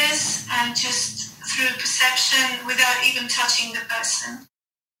fingers and just through perception without even touching the person.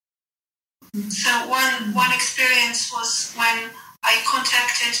 So one experience was when I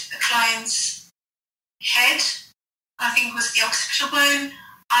contacted a client's head, I think it was the occipital bone.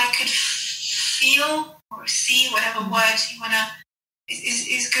 I could feel or see, whatever word you want to,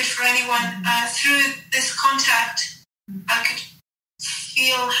 is good for anyone. Through this contact, I could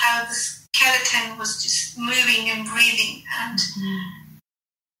feel how the skeleton was just moving and breathing, and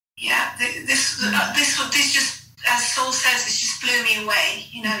this just, as Saul says, it just blew me away.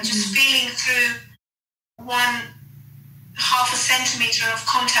 Just feeling through 1/2 centimeter of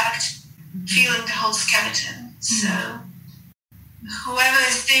contact, feeling the whole skeleton. So whoever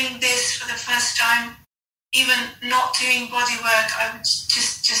is doing this for the first time, even not doing body work, I would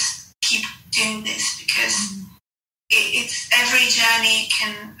just keep doing this, because it's every journey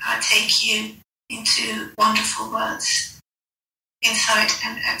can take you into wonderful worlds, inside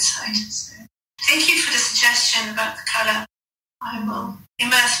and outside. So thank you for the suggestion about the color. I will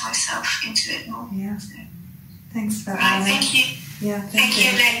immerse myself into it more. Yeah. So, Thanks for right, thank you. Yeah, Thank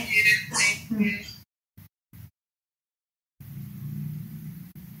you, Lynn.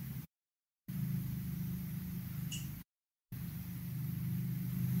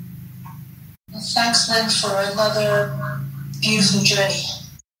 Thanks, Lynn, for another beautiful journey.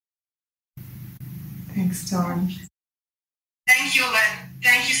 Thanks, Dawn. Thank you, Lynn.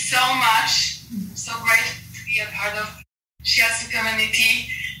 Thank you so much. I'm so grateful to be a part of Shiatsu community.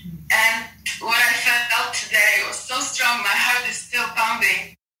 And what I felt today was so strong. My heart is still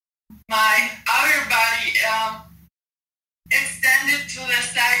pounding. My outer body extended to the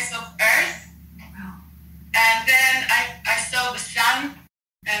size of Earth. And then I saw the sun.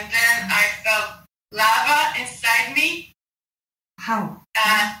 And then I felt lava inside me. How?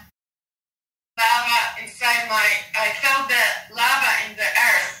 Lava inside I felt the lava in the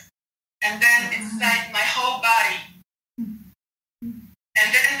earth. And then inside my whole body. And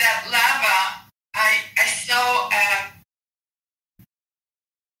then that lava, I saw,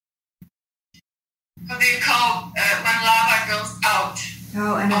 what do you call when lava goes out?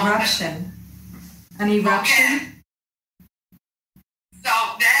 Oh, an eruption. An eruption? Okay. So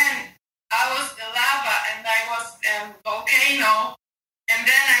then I was the lava and I was volcano. And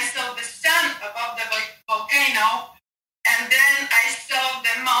then I saw the sun above the volcano. And then I saw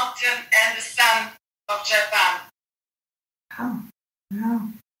the mountain and the sun of Japan. Oh, wow.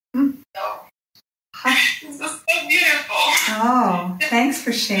 So this is so beautiful. Oh, thanks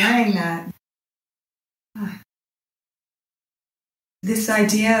for sharing that. This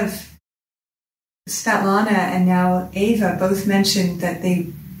idea of Svetlana and now Ava both mentioned that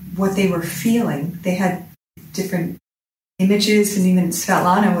what they were feeling. They had different images, and even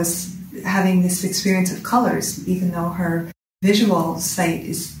Svetlana was having this experience of colors, even though her visual sight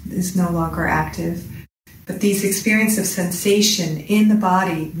is no longer active. But these experiences of sensation in the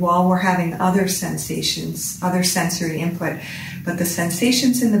body while we're having other sensations, other sensory input. But the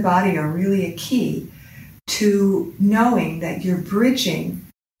sensations in the body are really a key to knowing that you're bridging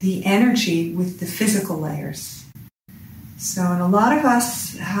the energy with the physical layers. So, and a lot of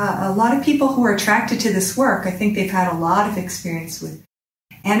us, a lot of people who are attracted to this work, I think they've had a lot of experience with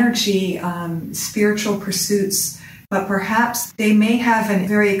energy, spiritual pursuits, but perhaps they may have a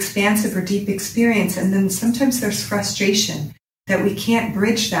very expansive or deep experience, and then sometimes there's frustration that we can't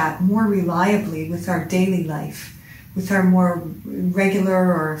bridge that more reliably with our daily life, with our more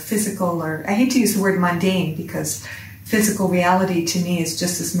regular or physical, or I hate to use the word mundane, because physical reality to me is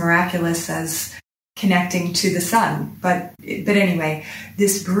just as miraculous as connecting to the sun. But anyway,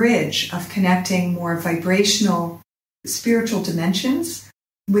 this bridge of connecting more vibrational spiritual dimensions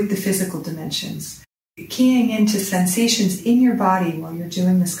with the physical dimensions, keying into sensations in your body while you're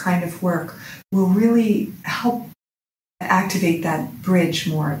doing this kind of work will really help activate that bridge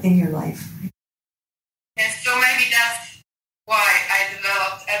more in your life. Yes, so maybe that's why I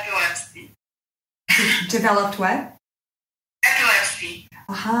developed epilepsy. Developed what? Epilepsy.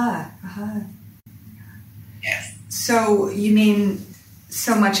 Aha. Yes. So you mean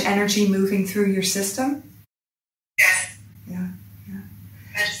so much energy moving through your system? Yes. Yeah.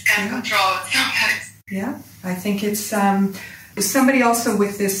 I just can't control it sometimes. Yeah, I think it's somebody also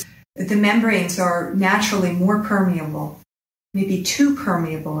with this, the membranes are naturally more permeable, maybe too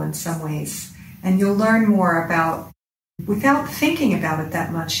permeable in some ways. And you'll learn more about, without thinking about it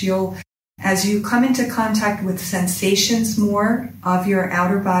that much, as you come into contact with sensations more of your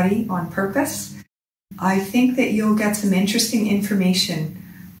outer body on purpose, I think that you'll get some interesting information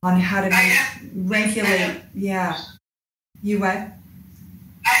on how to regulate. Yeah. You what?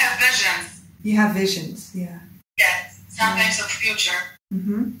 I have visions. You have visions, yeah. Yes, sometimes of future.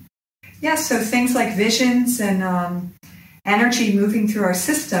 Mm-hmm. Yeah, so things like visions and energy moving through our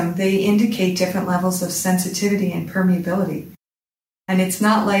system, they indicate different levels of sensitivity and permeability. And it's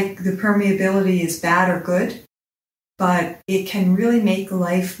not like the permeability is bad or good, but it can really make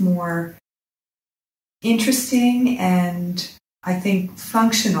life more interesting and, I think,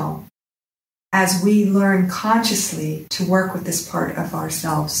 functional as we learn consciously to work with this part of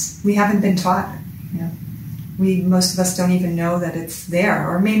ourselves. We haven't been taught. Most of us don't even know that it's there,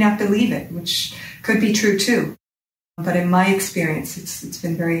 or may not believe it, which could be true too. But in my experience, it's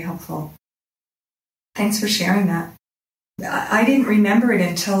been very helpful. Thanks for sharing that. I didn't remember it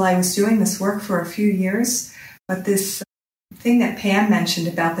until I was doing this work for a few years, but this thing that Pam mentioned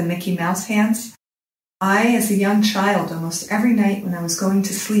about the Mickey Mouse hands, I, as a young child, almost every night when I was going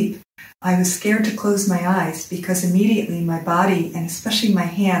to sleep, I was scared to close my eyes because immediately my body, and especially my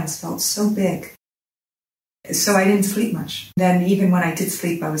hands, felt so big. So I didn't sleep much. Then even when I did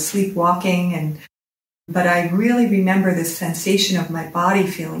sleep, I was sleepwalking, but I really remember this sensation of my body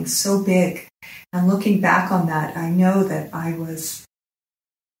feeling so big. And looking back on that, I know that I was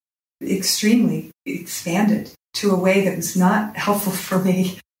extremely expanded to a way that was not helpful for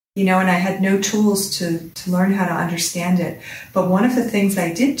me, and I had no tools to learn how to understand it. But one of the things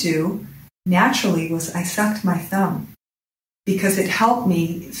I did do naturally was I sucked my thumb because it helped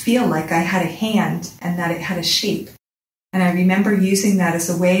me feel like I had a hand and that it had a shape. And I remember using that as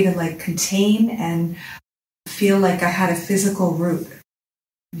a way to contain and feel like I had a physical root.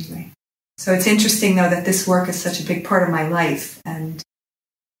 Anyway, so it's interesting though that this work is such a big part of my life, and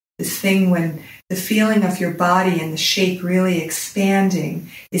this thing when the feeling of your body and the shape really expanding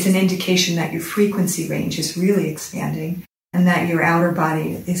is an indication that your frequency range is really expanding and that your outer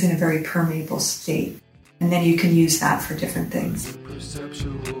body is in a very permeable state. And then you can use that for different things.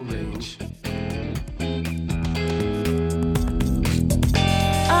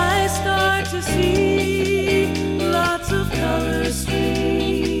 I start to see lots of color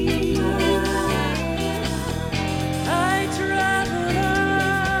streams. I travel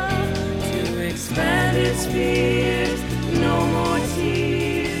out to expanded spheres, no more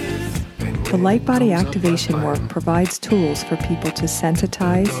tears. The light body activation work provides tools for people to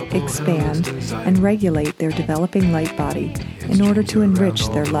sensitize, expand, and regulate their developing light body in order to enrich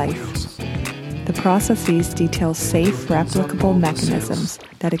their life. The processes detail safe, replicable mechanisms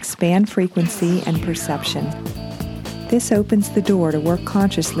that expand frequency and perception. This opens the door to work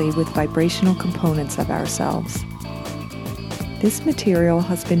consciously with vibrational components of ourselves. This material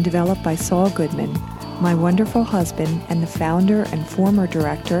has been developed by Saul Goodman, my wonderful husband and the founder and former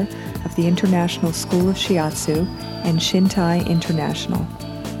director of the International School of Shiatsu and Shintai International.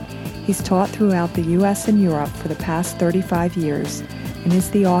 He's taught throughout the U.S. and Europe for the past 35 years and is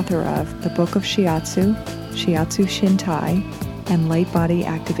the author of The Book of Shiatsu, Shiatsu Shintai, and Light Body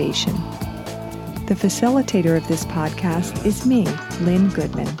Activation. The facilitator of this podcast is me, Lynn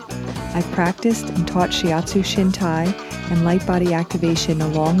Goodman. I've practiced and taught Shiatsu Shintai and Light Body Activation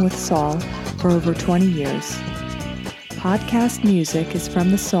along with Saul for over 20 years. Podcast music is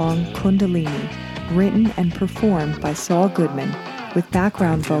from the song Kundalini, written and performed by Saul Goodman, with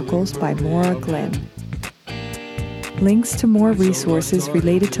background vocals by Maura Glynn. Links to more resources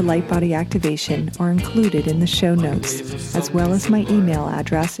related to light body activation are included in the show notes, as well as my email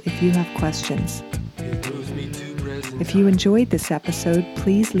address if you have questions. If you enjoyed this episode,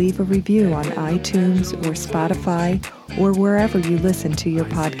 please leave a review on iTunes or Spotify or wherever you listen to your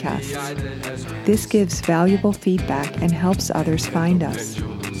podcasts. This gives valuable feedback and helps others find us.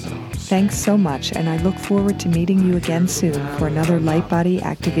 Thanks so much, and I look forward to meeting you again soon for another light body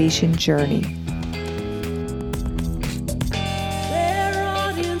activation journey.